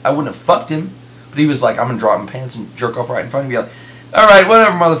 Like, I wouldn't have fucked him. But he was like, I'm gonna drop my pants and jerk off right in front of me. Like, alright,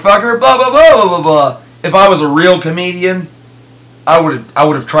 whatever, motherfucker, blah, blah, blah, blah, blah, blah. If I was a real comedian, I would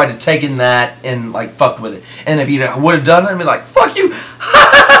have tried to take in that and, like, fucked with it. And if he would have done it, I'd be like, fuck you!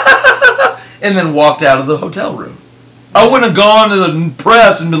 And then walked out of the hotel room. I wouldn't have gone to the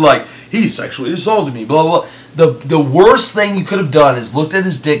press and been like, he sexually assaulted me, blah, blah, blah. The worst thing you could have done is looked at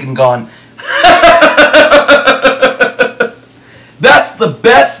his dick and gone, that's the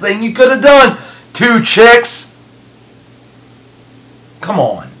best thing you could have done, 2 chicks. Come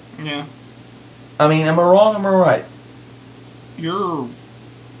on. Yeah. I mean, am I wrong? Am I right? You're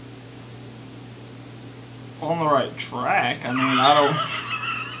on the right track. I mean, I don't...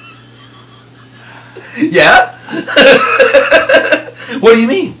 Yeah? What do you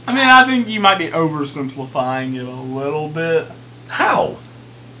mean? I mean, I think you might be oversimplifying it a little bit. How?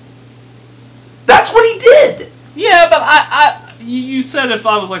 That's what he did. Yeah, but you said if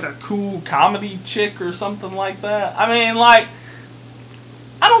I was like a cool comedy chick or something like that. I mean, like,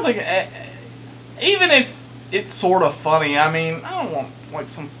 I don't think, even if it's sort of funny, I mean, I don't want like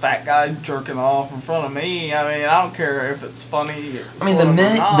some fat guy jerking off in front of me. I mean, I don't care if it's funny. I mean, the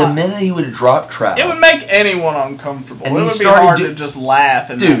minute he would have dropped trout, it would make anyone uncomfortable. And it he would be started hard to just laugh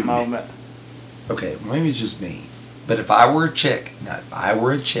in that moment. Okay, maybe it's just me, but if I were a chick, and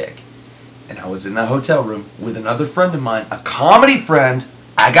I was in a hotel room with another friend of mine, a comedy friend,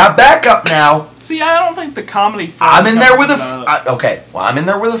 I got backup now. See, I don't think the comedy friend I'm in there with I'm in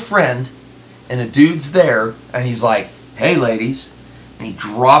there with a friend, and a dude's there, and he's like, hey ladies, and he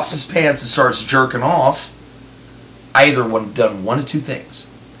drops his pants and starts jerking off. I either done one of 2 things.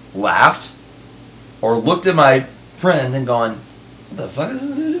 Laughed, or looked at my friend and gone, what the fuck is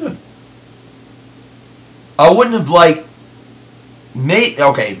this dude doing? I wouldn't have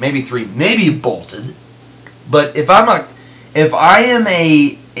maybe 3, maybe bolted. But if I am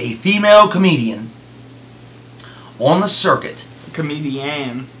a female comedian on the circuit,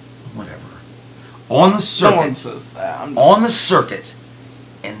 comedian, whatever, on the circuit, no one says that. on the circuit,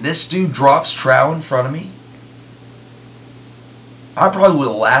 and this dude drops trow in front of me, I probably would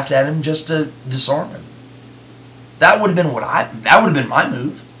have laughed at him just to disarm him. That would have been that would have been my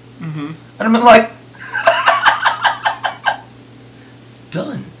move. Mm-hmm. I'd have been like,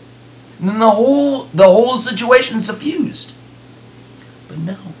 done. And then the whole situation's diffused. But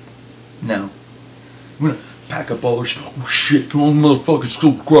no. I'm gonna pack up all this shit, all the motherfuckers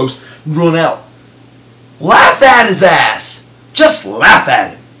so gross, run out. Laugh at his ass. Just laugh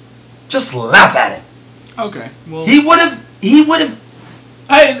at him. Just laugh at him. Okay. Well, He would have.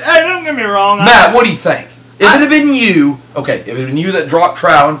 Hey, don't get me wrong. Matt, what do you think? If it had been you, okay, if it had been you that dropped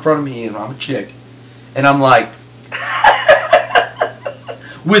trow in front of me and I'm a chick, and I'm like,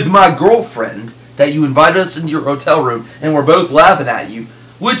 with my girlfriend that you invited us into your hotel room and we're both laughing at you,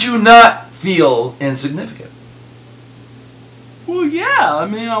 would you not feel insignificant? Well, yeah. I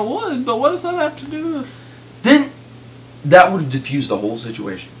mean, I would, but what does that have to do with? Then that would have diffused the whole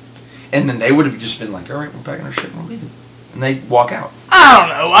situation. And then they would have just been like, all right, we're packing our shit and we're leaving. And they walk out. I don't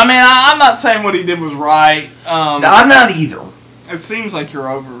know. I mean, I'm not saying what he did was right. Now, I'm not either. It seems like you're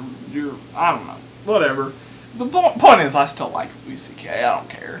I don't know. Whatever. The point is, I still like Louis C.K. I don't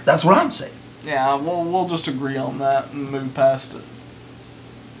care. That's what I'm saying. Yeah, we'll just agree on that and move past it.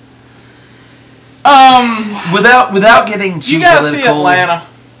 Without getting too you gotta political, see Atlanta.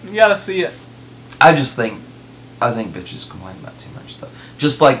 You gotta see it. I think bitches complain about too much stuff.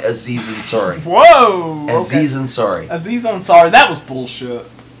 Just like Aziz Ansari. Whoa! Aziz Ansari. Aziz Ansari, that was bullshit.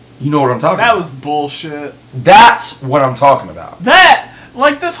 You know what I'm talking That about. was bullshit. That's what I'm talking about.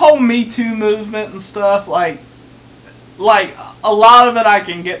 Like this whole Me Too movement and stuff, like a lot of it I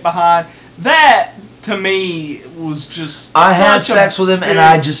can get behind. That, to me, was just I had such sex with him and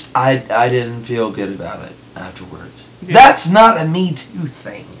I didn't feel good about it afterwards. Yeah. That's not a Me Too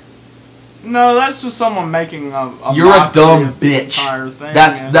thing. No, that's just someone making a You're a dumb bitch. Thing,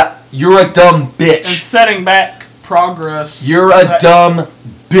 You're a dumb bitch. And setting back progress. You're a dumb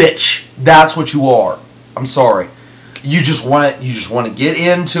bitch. That's what you are. I'm sorry. You just want to get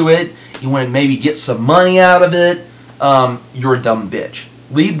into it. You want to maybe get some money out of it. You're a dumb bitch.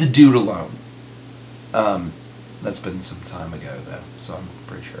 Leave the dude alone. That's been some time ago, though, so I'm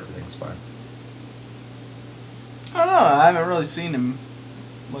pretty sure everything's fine. I don't know. I haven't really seen him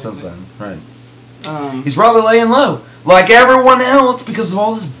lately. Since then, right. Um, He's probably laying low, like everyone else, because of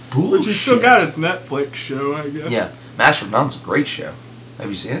all this bullshit. But he's still got his Netflix show, I guess. Yeah, Master of None's a great show. Have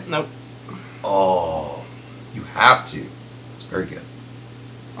you seen it? Nope. Oh, you have to. It's very good.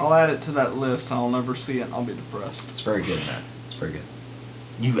 I'll add it to that list and I'll never see it and I'll be depressed. It's very good, man. It's very good.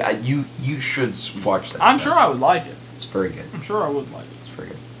 You should watch that. I'm sure I would like it. It's very good. I'm sure I would like it. It's very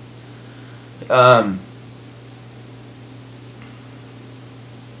good.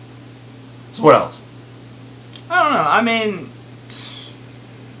 So what else? I don't know. I mean,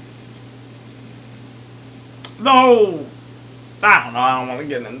 no, I don't know. I don't want to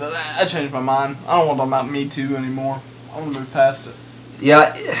get into that. I changed my mind. I don't want to talk about Me Too anymore. I want to move past it.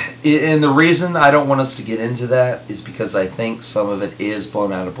 Yeah, and the reason I don't want us to get into that is because I think some of it is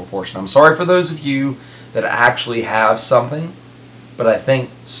blown out of proportion. I'm sorry for those of you that actually have something, but I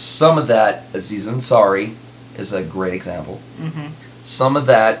think some of that, Aziz Ansari is a great example. Mm-hmm. Some of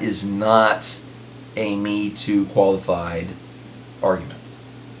that is not a Me Too qualified argument.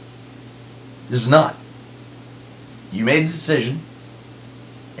 It's not. You made a decision,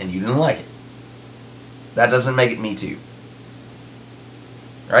 and you didn't like it. That doesn't make it Me Too.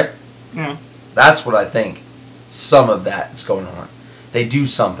 Right? Yeah. That's what I think some of that's going on. They do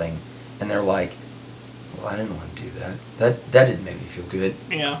something, and they're like, well, I didn't want to do that. That didn't make me feel good.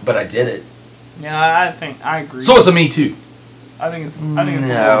 Yeah. But I did it. Yeah, I think I agree. So it's a Me Too. I think it's a little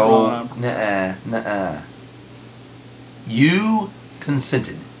blown up. Nuh-uh. You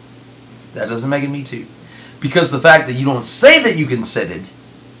consented. That doesn't make it Me Too. Because the fact that you don't say that you consented,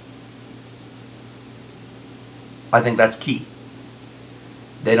 I think that's key.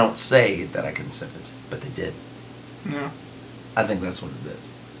 They don't say that I consented, but they did. Yeah. I think that's what it is.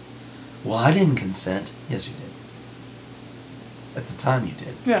 Well, I didn't consent. Yes, you did. At the time, you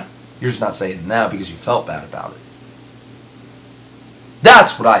did. Yeah. You're just not saying it now because you felt bad about it.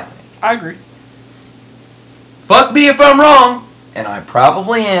 That's what I think. I agree. Fuck me if I'm wrong, and I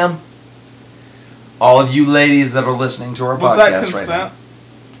probably am. All of you ladies that are listening to our Was podcast that right consent? now.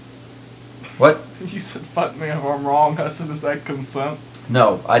 What? You said fuck me if I'm wrong. I said, is that consent?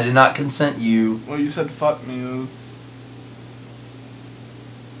 No, I did not consent you. Well, you said fuck me. That's...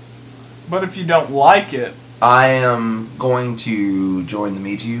 But if you don't like it... I am going to join the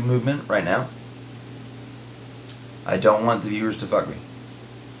Me Too movement right now. I don't want the viewers to fuck me.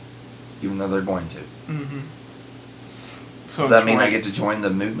 Even though they're going to. Mm-hmm. So Does that mean right. I get to join the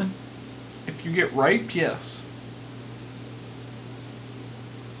movement? If you get raped, yes.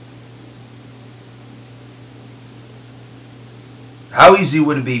 How easy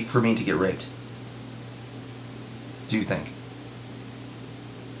would it be for me to get raped? Do you think?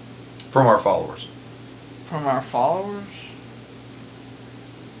 From our followers. From our followers?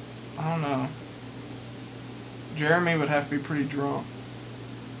 I don't know. Jeremy would have to be pretty drunk.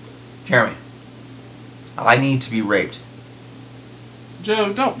 Jeremy, I need to be raped.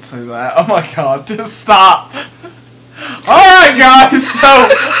 Joe, don't say that. Oh my god, just stop. Alright guys, so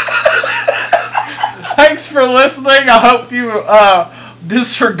thanks for listening. I hope you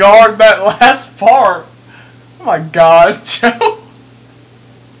disregard that last part. Oh my god, Joe.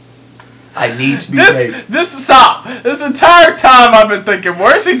 I need to be raped. Stop. This entire time I've been thinking,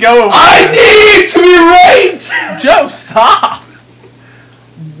 where's he going with I need to be raped! this? Joe, stop.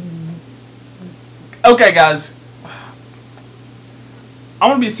 Okay, guys. I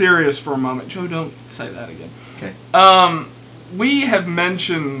want to be serious for a moment. Joe, don't say that again. Okay. We have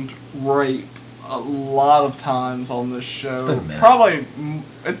mentioned rape a lot of times on this show. It's been a minute. Probably,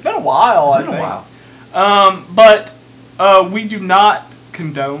 it's been a while, It's been I a think. while. But we do not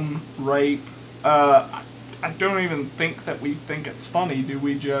condone rape. I don't even think that we think it's funny, do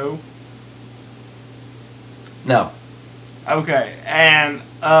we, Joe? No. Okay, and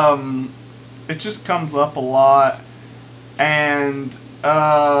it just comes up a lot, and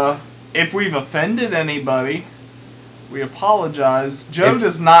if we've offended anybody, we apologize. Joe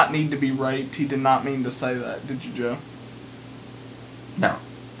does not need to be raped. He did not mean to say that, did you, Joe? No.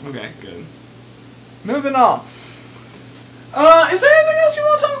 Okay, good. Moving on. Is there anything else you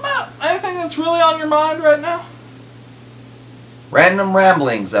want to talk about? Anything that's really on your mind right now? Random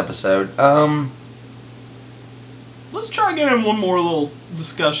Ramblings episode. Let's try getting one more little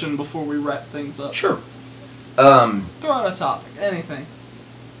discussion before we wrap things up. Sure. Throw out a topic, anything.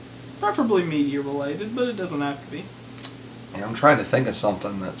 Preferably media related, but it doesn't have to be. Yeah, I'm trying to think of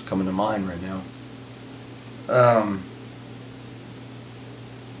something that's coming to mind right now.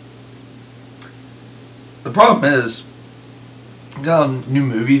 The problem is, we got new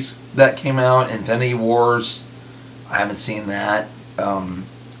movies that came out, Infinity Wars, I haven't seen that.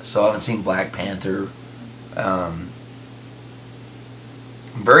 So I haven't seen Black Panther. I'm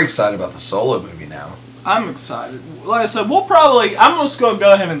very excited about the Solo movie now. I'm excited. Like I said, I'm just going to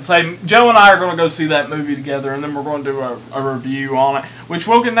go ahead and say, Joe and I are going to go see that movie together, and then we're going to do a review on it, which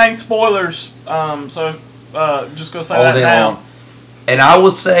will contain spoilers. So just go say All that day now. long. And I will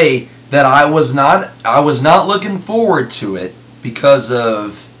say that I was not looking forward to it because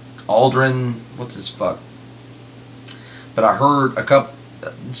of Aldrin. What's his fuck? But I heard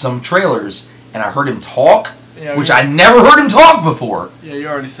some trailers, and I heard him talk, Yeah, which I never heard him talk before. Yeah, you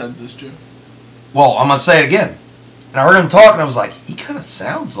already said this, Joe. Well, I'm gonna say it again. And I heard him talk, and I was like, he kind of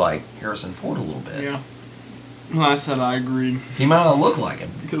sounds like Harrison Ford a little bit. Yeah. And I said I agreed. He might not look like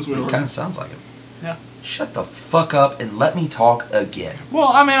him. Because He kind of sounds like him. Yeah. Shut the fuck up and let me talk again. Well,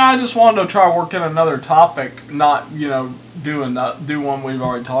 I mean, I just wanted to try working another topic, not, do one we've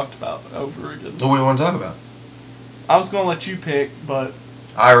already talked about over again. What do you want to talk about? I was going to let you pick, but...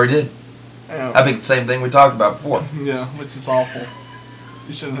 I already did. Yeah, I picked the same thing we talked about before. yeah, which is awful.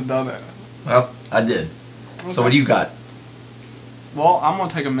 You shouldn't have done it. Well, I did. So what do you got? Well, I'm going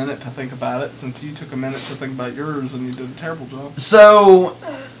to take a minute to think about it, since you took a minute to think about yours, and you did a terrible job. So,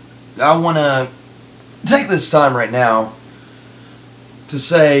 I want to take this time right now to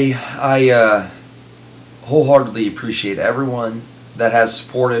say I wholeheartedly appreciate everyone that has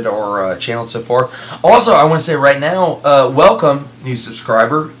supported our channel so far. Also, I want to say right now, welcome, new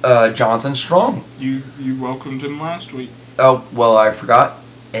subscriber, Jonathan Strong. You welcomed him last week. Oh, well, I forgot,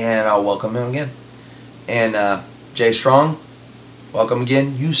 and I'll welcome him again. And Jay Strong, welcome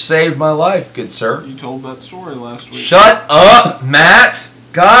again. You saved my life, good sir. You told that story last week. Shut up, Matt!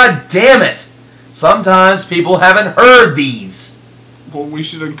 God damn it! Sometimes people haven't heard these. Well, we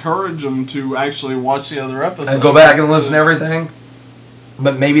should encourage them to actually watch the other episodes. And go back and listen to everything.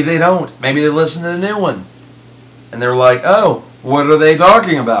 But maybe they don't. Maybe they listen to the new one. And they're like, oh, what are they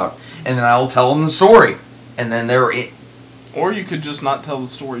talking about? And then I'll tell them the story. And then they're in. Or you could just not tell the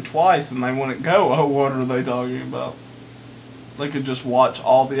story twice and they wouldn't go, oh, what are they talking about? They could just watch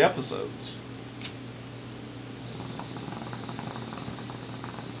all the episodes.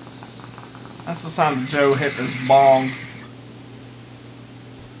 That's the sound of Joe hitting his bong.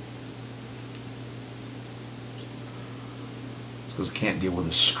 Because I can't deal with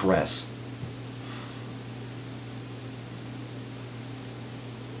the stress.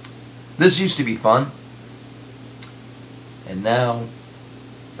 This used to be fun. And now,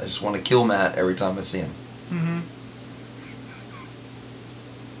 I just want to kill Matt every time I see him. Mm-hmm.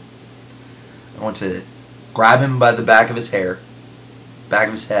 I want to grab him by the back of his hair, back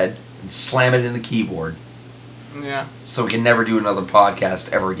of his head, and slam it in the keyboard. Yeah. So we can never do another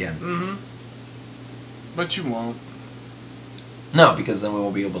podcast ever again. Mm-hmm. But you won't. No, because then we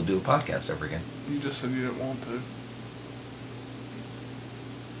won't be able to do a podcast ever again. You just said you didn't want to.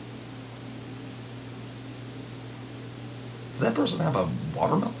 Does that person have a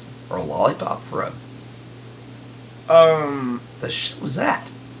watermelon or a lollipop for a... The shit was that?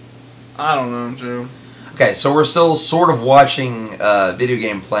 I don't know, Joe. Okay, so we're still sort of watching video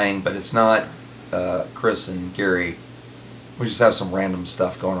game playing, but it's not Chris and Gary. We just have some random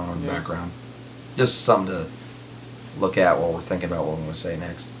stuff going on in the background. Just something to look at while we're thinking about what we're going to say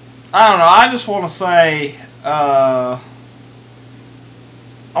next. I don't know. I just want to say,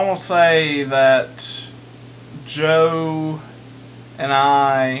 that Joe and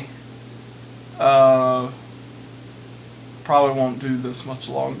I probably won't do this much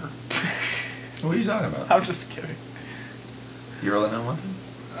longer. What are you talking about? I'm just kidding. You really don't want to?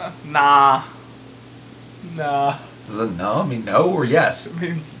 Nah. Does it no? I mean no or yes? It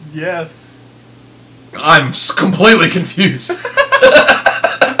means yes. I'm completely confused.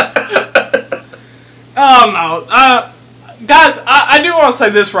 Oh no. Guys, I do want to say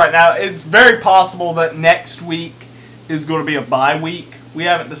this right now. It's very possible that next week is going to be a bye week. We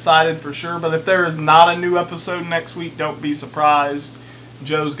haven't decided for sure, but if there is not a new episode next week, don't be surprised.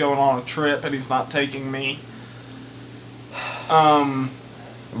 Joe's going on a trip and he's not taking me.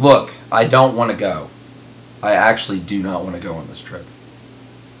 Look, I don't want to go. I actually do not want to go on this trip.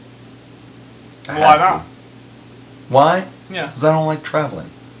 I Why have not? to. Why? Yeah. Because I don't like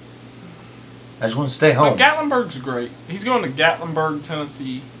traveling. I just want to stay home. But Gatlinburg's great. He's going to Gatlinburg,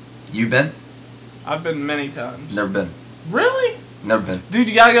 Tennessee. You been? I've been many times. Never been. Really? Never been. Dude,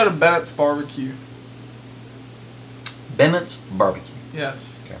 you gotta go to Bennett's Barbecue. Bennett's Barbecue.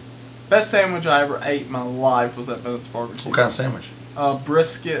 Yes. Okay. Best sandwich I ever ate in my life was at Bennett's Barbecue. What kind of sandwich?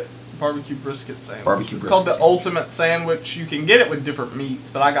 Brisket, barbecue brisket sandwich. Barbecue it's brisket called the sandwich. ultimate sandwich. You can get it with different meats,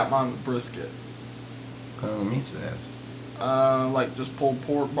 but I got mine with brisket. What kind of meats do they have? Like just pulled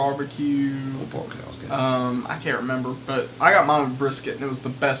pork barbecue. Pork, that was good. I can't remember, but I got mine with brisket, and it was the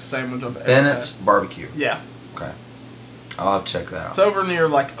best sandwich I've ever Bennett's had. Barbecue. Yeah. Okay. I'll have to check that out. It's over near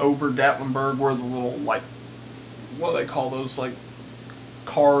like Ober-Gatlinburg, where the little like, what do they call those, like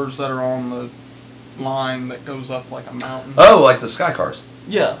cars that are on the line that goes up like a mountain? Oh, like the Sky Cars.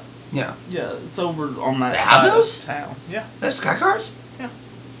 Yeah. Yeah. Yeah, it's over on that They side have those? of town. Yeah. There's Sky Cars? Yeah.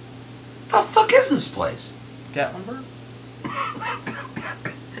 The fuck is this place? Gatlinburg?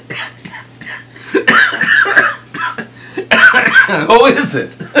 Who is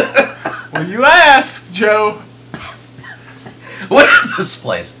it? Well, you asked, Joe. What is this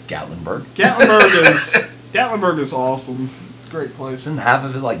place? Gatlinburg. Gatlinburg is awesome. It's a great place. Isn't half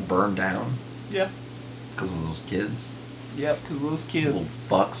of it like burned down? Yeah. Because of those kids? Yep, because those kids. Little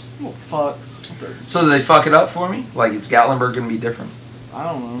fucks. Little fucks. So do they fuck it up for me? Like, is Gatlinburg gonna be different? I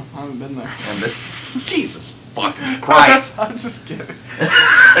don't know. I haven't been there. And Jesus fucking Christ. I'm just kidding.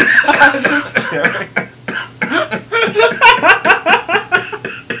 I'm just kidding.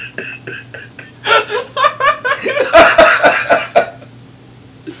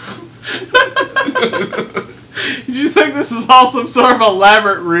 Did you think this is all some sort of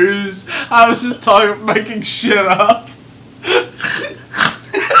elaborate ruse? I was just making shit up.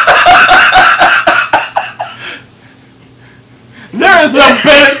 There is no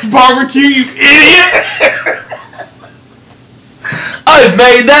Bennett's Barbecue, you idiot! I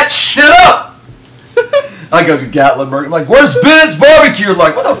made that shit up! I go to Gatlinburg, I'm like, where's Bennett's Barbecue? You're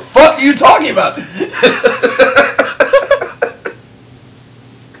like, what the fuck are you talking about?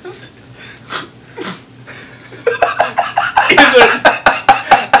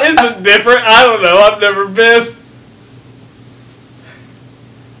 Is it different? I don't know. I've never been.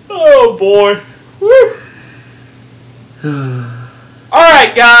 Oh boy. Woo.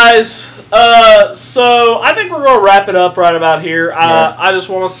 Alright, guys. So I think we're going to wrap it up right about here. Yeah. I just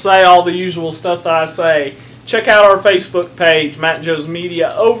want to say all the usual stuff that I say. Check out our Facebook page, Matt and Joe's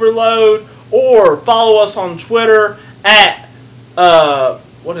Media Overload, or follow us on Twitter at,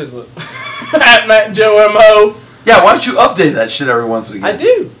 what is it? At Matt and Joe MO. Yeah, why don't you update that shit every once in a while? I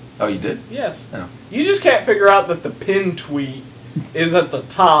do. Oh, you did? Yes. Oh. You just can't figure out that the pin tweet is at the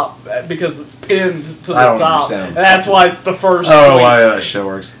top because it's pinned to the I don't top. understand. And that's why it's the first Oh, tweet. why that shit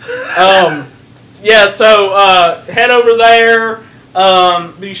works. Yeah, so head over there.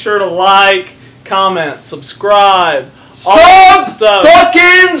 Be sure to like, comment, subscribe. all that stuff.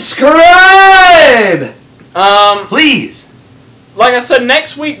 Fucking scribe! Please. Like I said,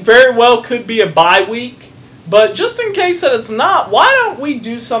 next week very well could be a bye week. But just in case that it's not, why don't we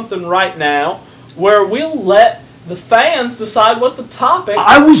do something right now where we'll let the fans decide what the topic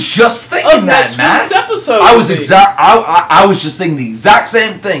I was just thinking of that, next Matt. week's episode I will was be. I was just thinking the exact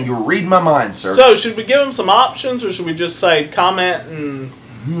same thing. You were reading my mind, sir. So, should we give them some options, or should we just say comment and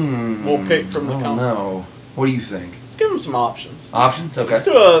we'll pick from the comments? No. What do you think? Let's give them some options. Options? Okay.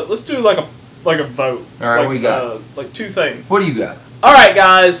 Let's do like a vote. All right, like, what you got? Like two things. What do you got? All right,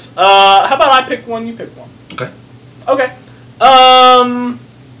 guys. How about I pick one, you pick one. Okay. Okay.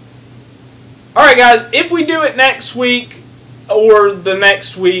 All right, guys. If we do it next week, or the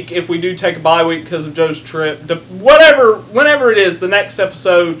next week, if we do take a bye week because of Joe's trip, whenever it is, the next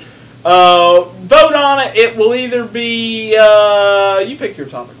episode, vote on it. It will either be you pick your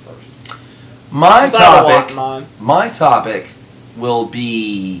topic first. My 'Cause I have a lot in topic. mind. My topic will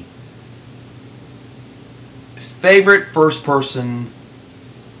be favorite first-person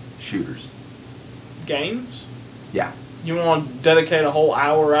shooters. Games. Yeah. You want to dedicate a whole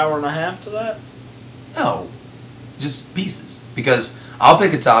hour and a half to that? No, just pieces. Because I'll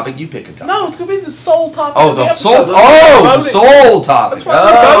pick a topic, you pick a topic. No, it's gonna be the sole topic. Oh, of the episode. soul. That's why we're Oh, the voting. soul topic. That's why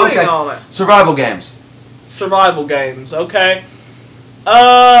we're voting okay. on it. Survival games. Survival games. Okay.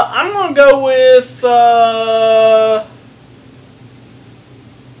 I'm gonna go with.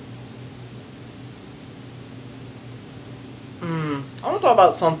 I want to talk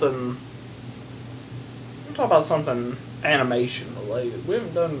about something. Animation related. We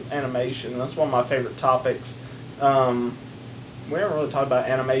haven't done animation. That's one of my favorite topics. We haven't really talked about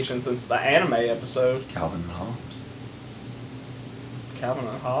animation since the anime episode. Calvin and Hobbes. Calvin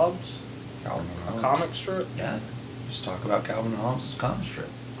and Hobbes, Calvin and Hobbes. comic strip. Yeah. Just talk about Calvin and Hobbes' comic strip.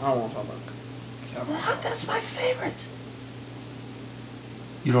 I don't want to talk about Calvin. and Hobbes. That's my favorite.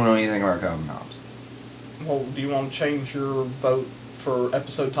 You don't know anything about Calvin and Hobbes. Well, do you want to change your vote for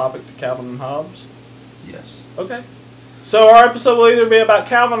episode topic to Calvin and Hobbes? Yes. Okay. So our episode will either be about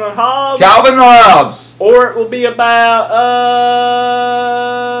Calvin and Hobbes, Calvin and Hobbes. or it will be about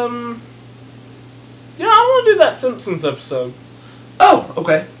I want to do that Simpsons episode. Oh,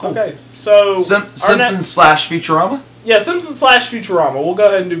 okay. Cool. Okay. So our Simpsons / Futurama. Yeah, Simpsons / Futurama. We'll go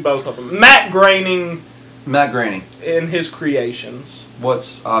ahead and do both of them. Matt Groening Matt Groening. and his creations.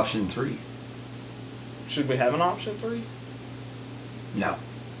 What's option 3? Should we have an option 3? No.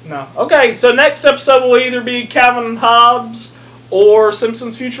 No. Okay, so next episode will either be Calvin and Hobbes or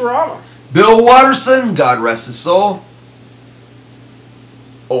Simpsons Futurama. Bill Watterson, God rest his soul.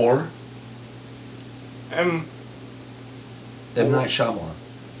 Or And M. Night Shyamalan.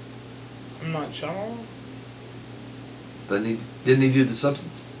 I'm not sure. Didn't he do The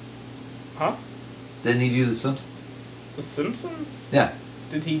Simpsons? Huh? Didn't he do The Simpsons? The Simpsons? Yeah.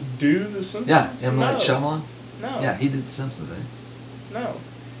 Did he do The Simpsons? Yeah, M. Night No. Shyamalan? No. Yeah, he did The Simpsons, eh? No.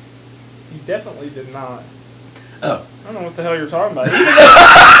 He definitely did not. Oh. I don't know what the hell you're talking about.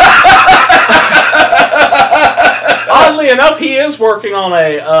 Oddly enough, he is working on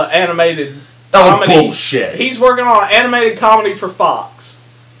a animated comedy. Bullshit. He's working on an animated comedy for Fox.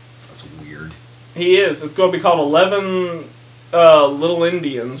 That's weird. He is. It's going to be called 11 Little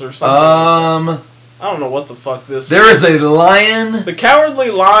Indians or something. I don't know what the fuck this There is a lion. The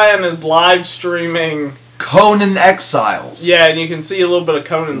Cowardly Lion is live streaming. Conan Exiles. Yeah, and you can see a little bit of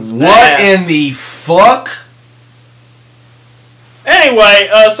Conan's What ass. in the fuck? Anyway,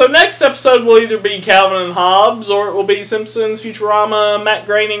 so next episode will either be Calvin and Hobbes or it will be Simpsons, Futurama, Matt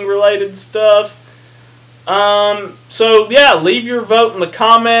Groening related stuff. So yeah, leave your vote in the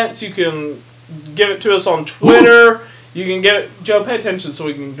comments. You can give it to us on Twitter. Ooh. You can give it, Joe, pay attention so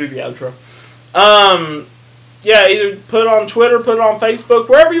we can do the outro. Yeah, either put it on Twitter, put it on Facebook,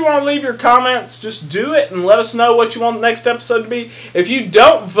 wherever you want to leave your comments, just do it and let us know what you want the next episode to be. If you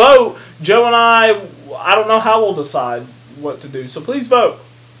don't vote, Joe and I don't know how we'll decide what to do. So please vote.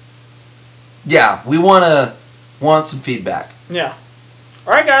 Yeah, we want some feedback. Yeah.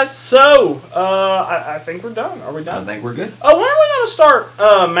 All right, guys. So I think we're done. Are we done? I think we're good. Oh, when are we going to start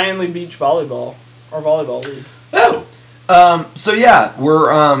Manly Beach Volleyball or Volleyball League? Oh. So yeah,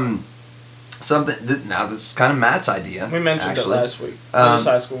 we're something. Now this is kind of Matt's idea. We mentioned actually. it last week. I just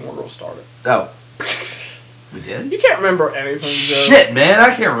asked when we're going to start it. Oh. We did? You can't remember anything, Joe. Shit, man,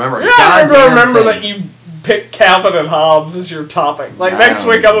 I can't remember. You're not going to remember that you picked Calvin and Hobbes as your topic. Like next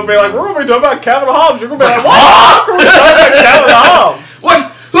week, I'm going to be like, we're going to be talking about Calvin and Hobbes. You're going to be like, what? We're talking about Calvin and Hobbes.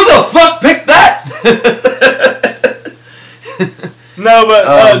 What? Who the fuck picked that? No,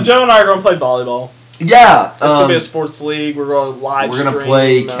 but Joe and I are going to play volleyball. Yeah. It's going to be a sports league. We're going to live We're going to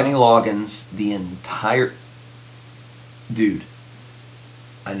play Kenny Loggins the entire... Dude,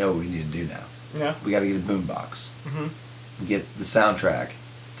 I know what we need to do now. Yeah. We got to get a boombox. Mm-hmm. We get the soundtrack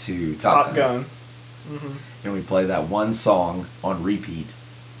to Top Gun. Mm-hmm. And we play that one song on repeat,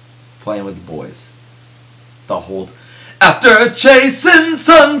 playing with the boys. The whole... After chasing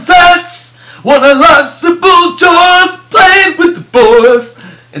sunsets, one of life's simple joys, playing with the boys.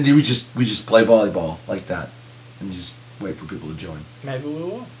 And we just play volleyball like that, and just wait for people to join. Maybe we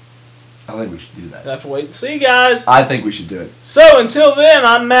will. I think we should do that. We'll have to wait and see, guys. I think we should do it. So until then,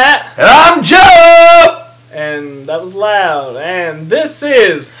 I'm Matt. And I'm Joe! And that was loud. And this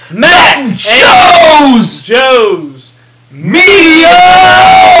is Matt and Joe's Media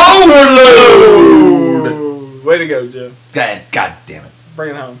Overload! Way to go, Joe. God damn it. Bring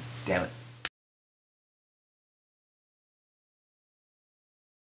it home. Damn it.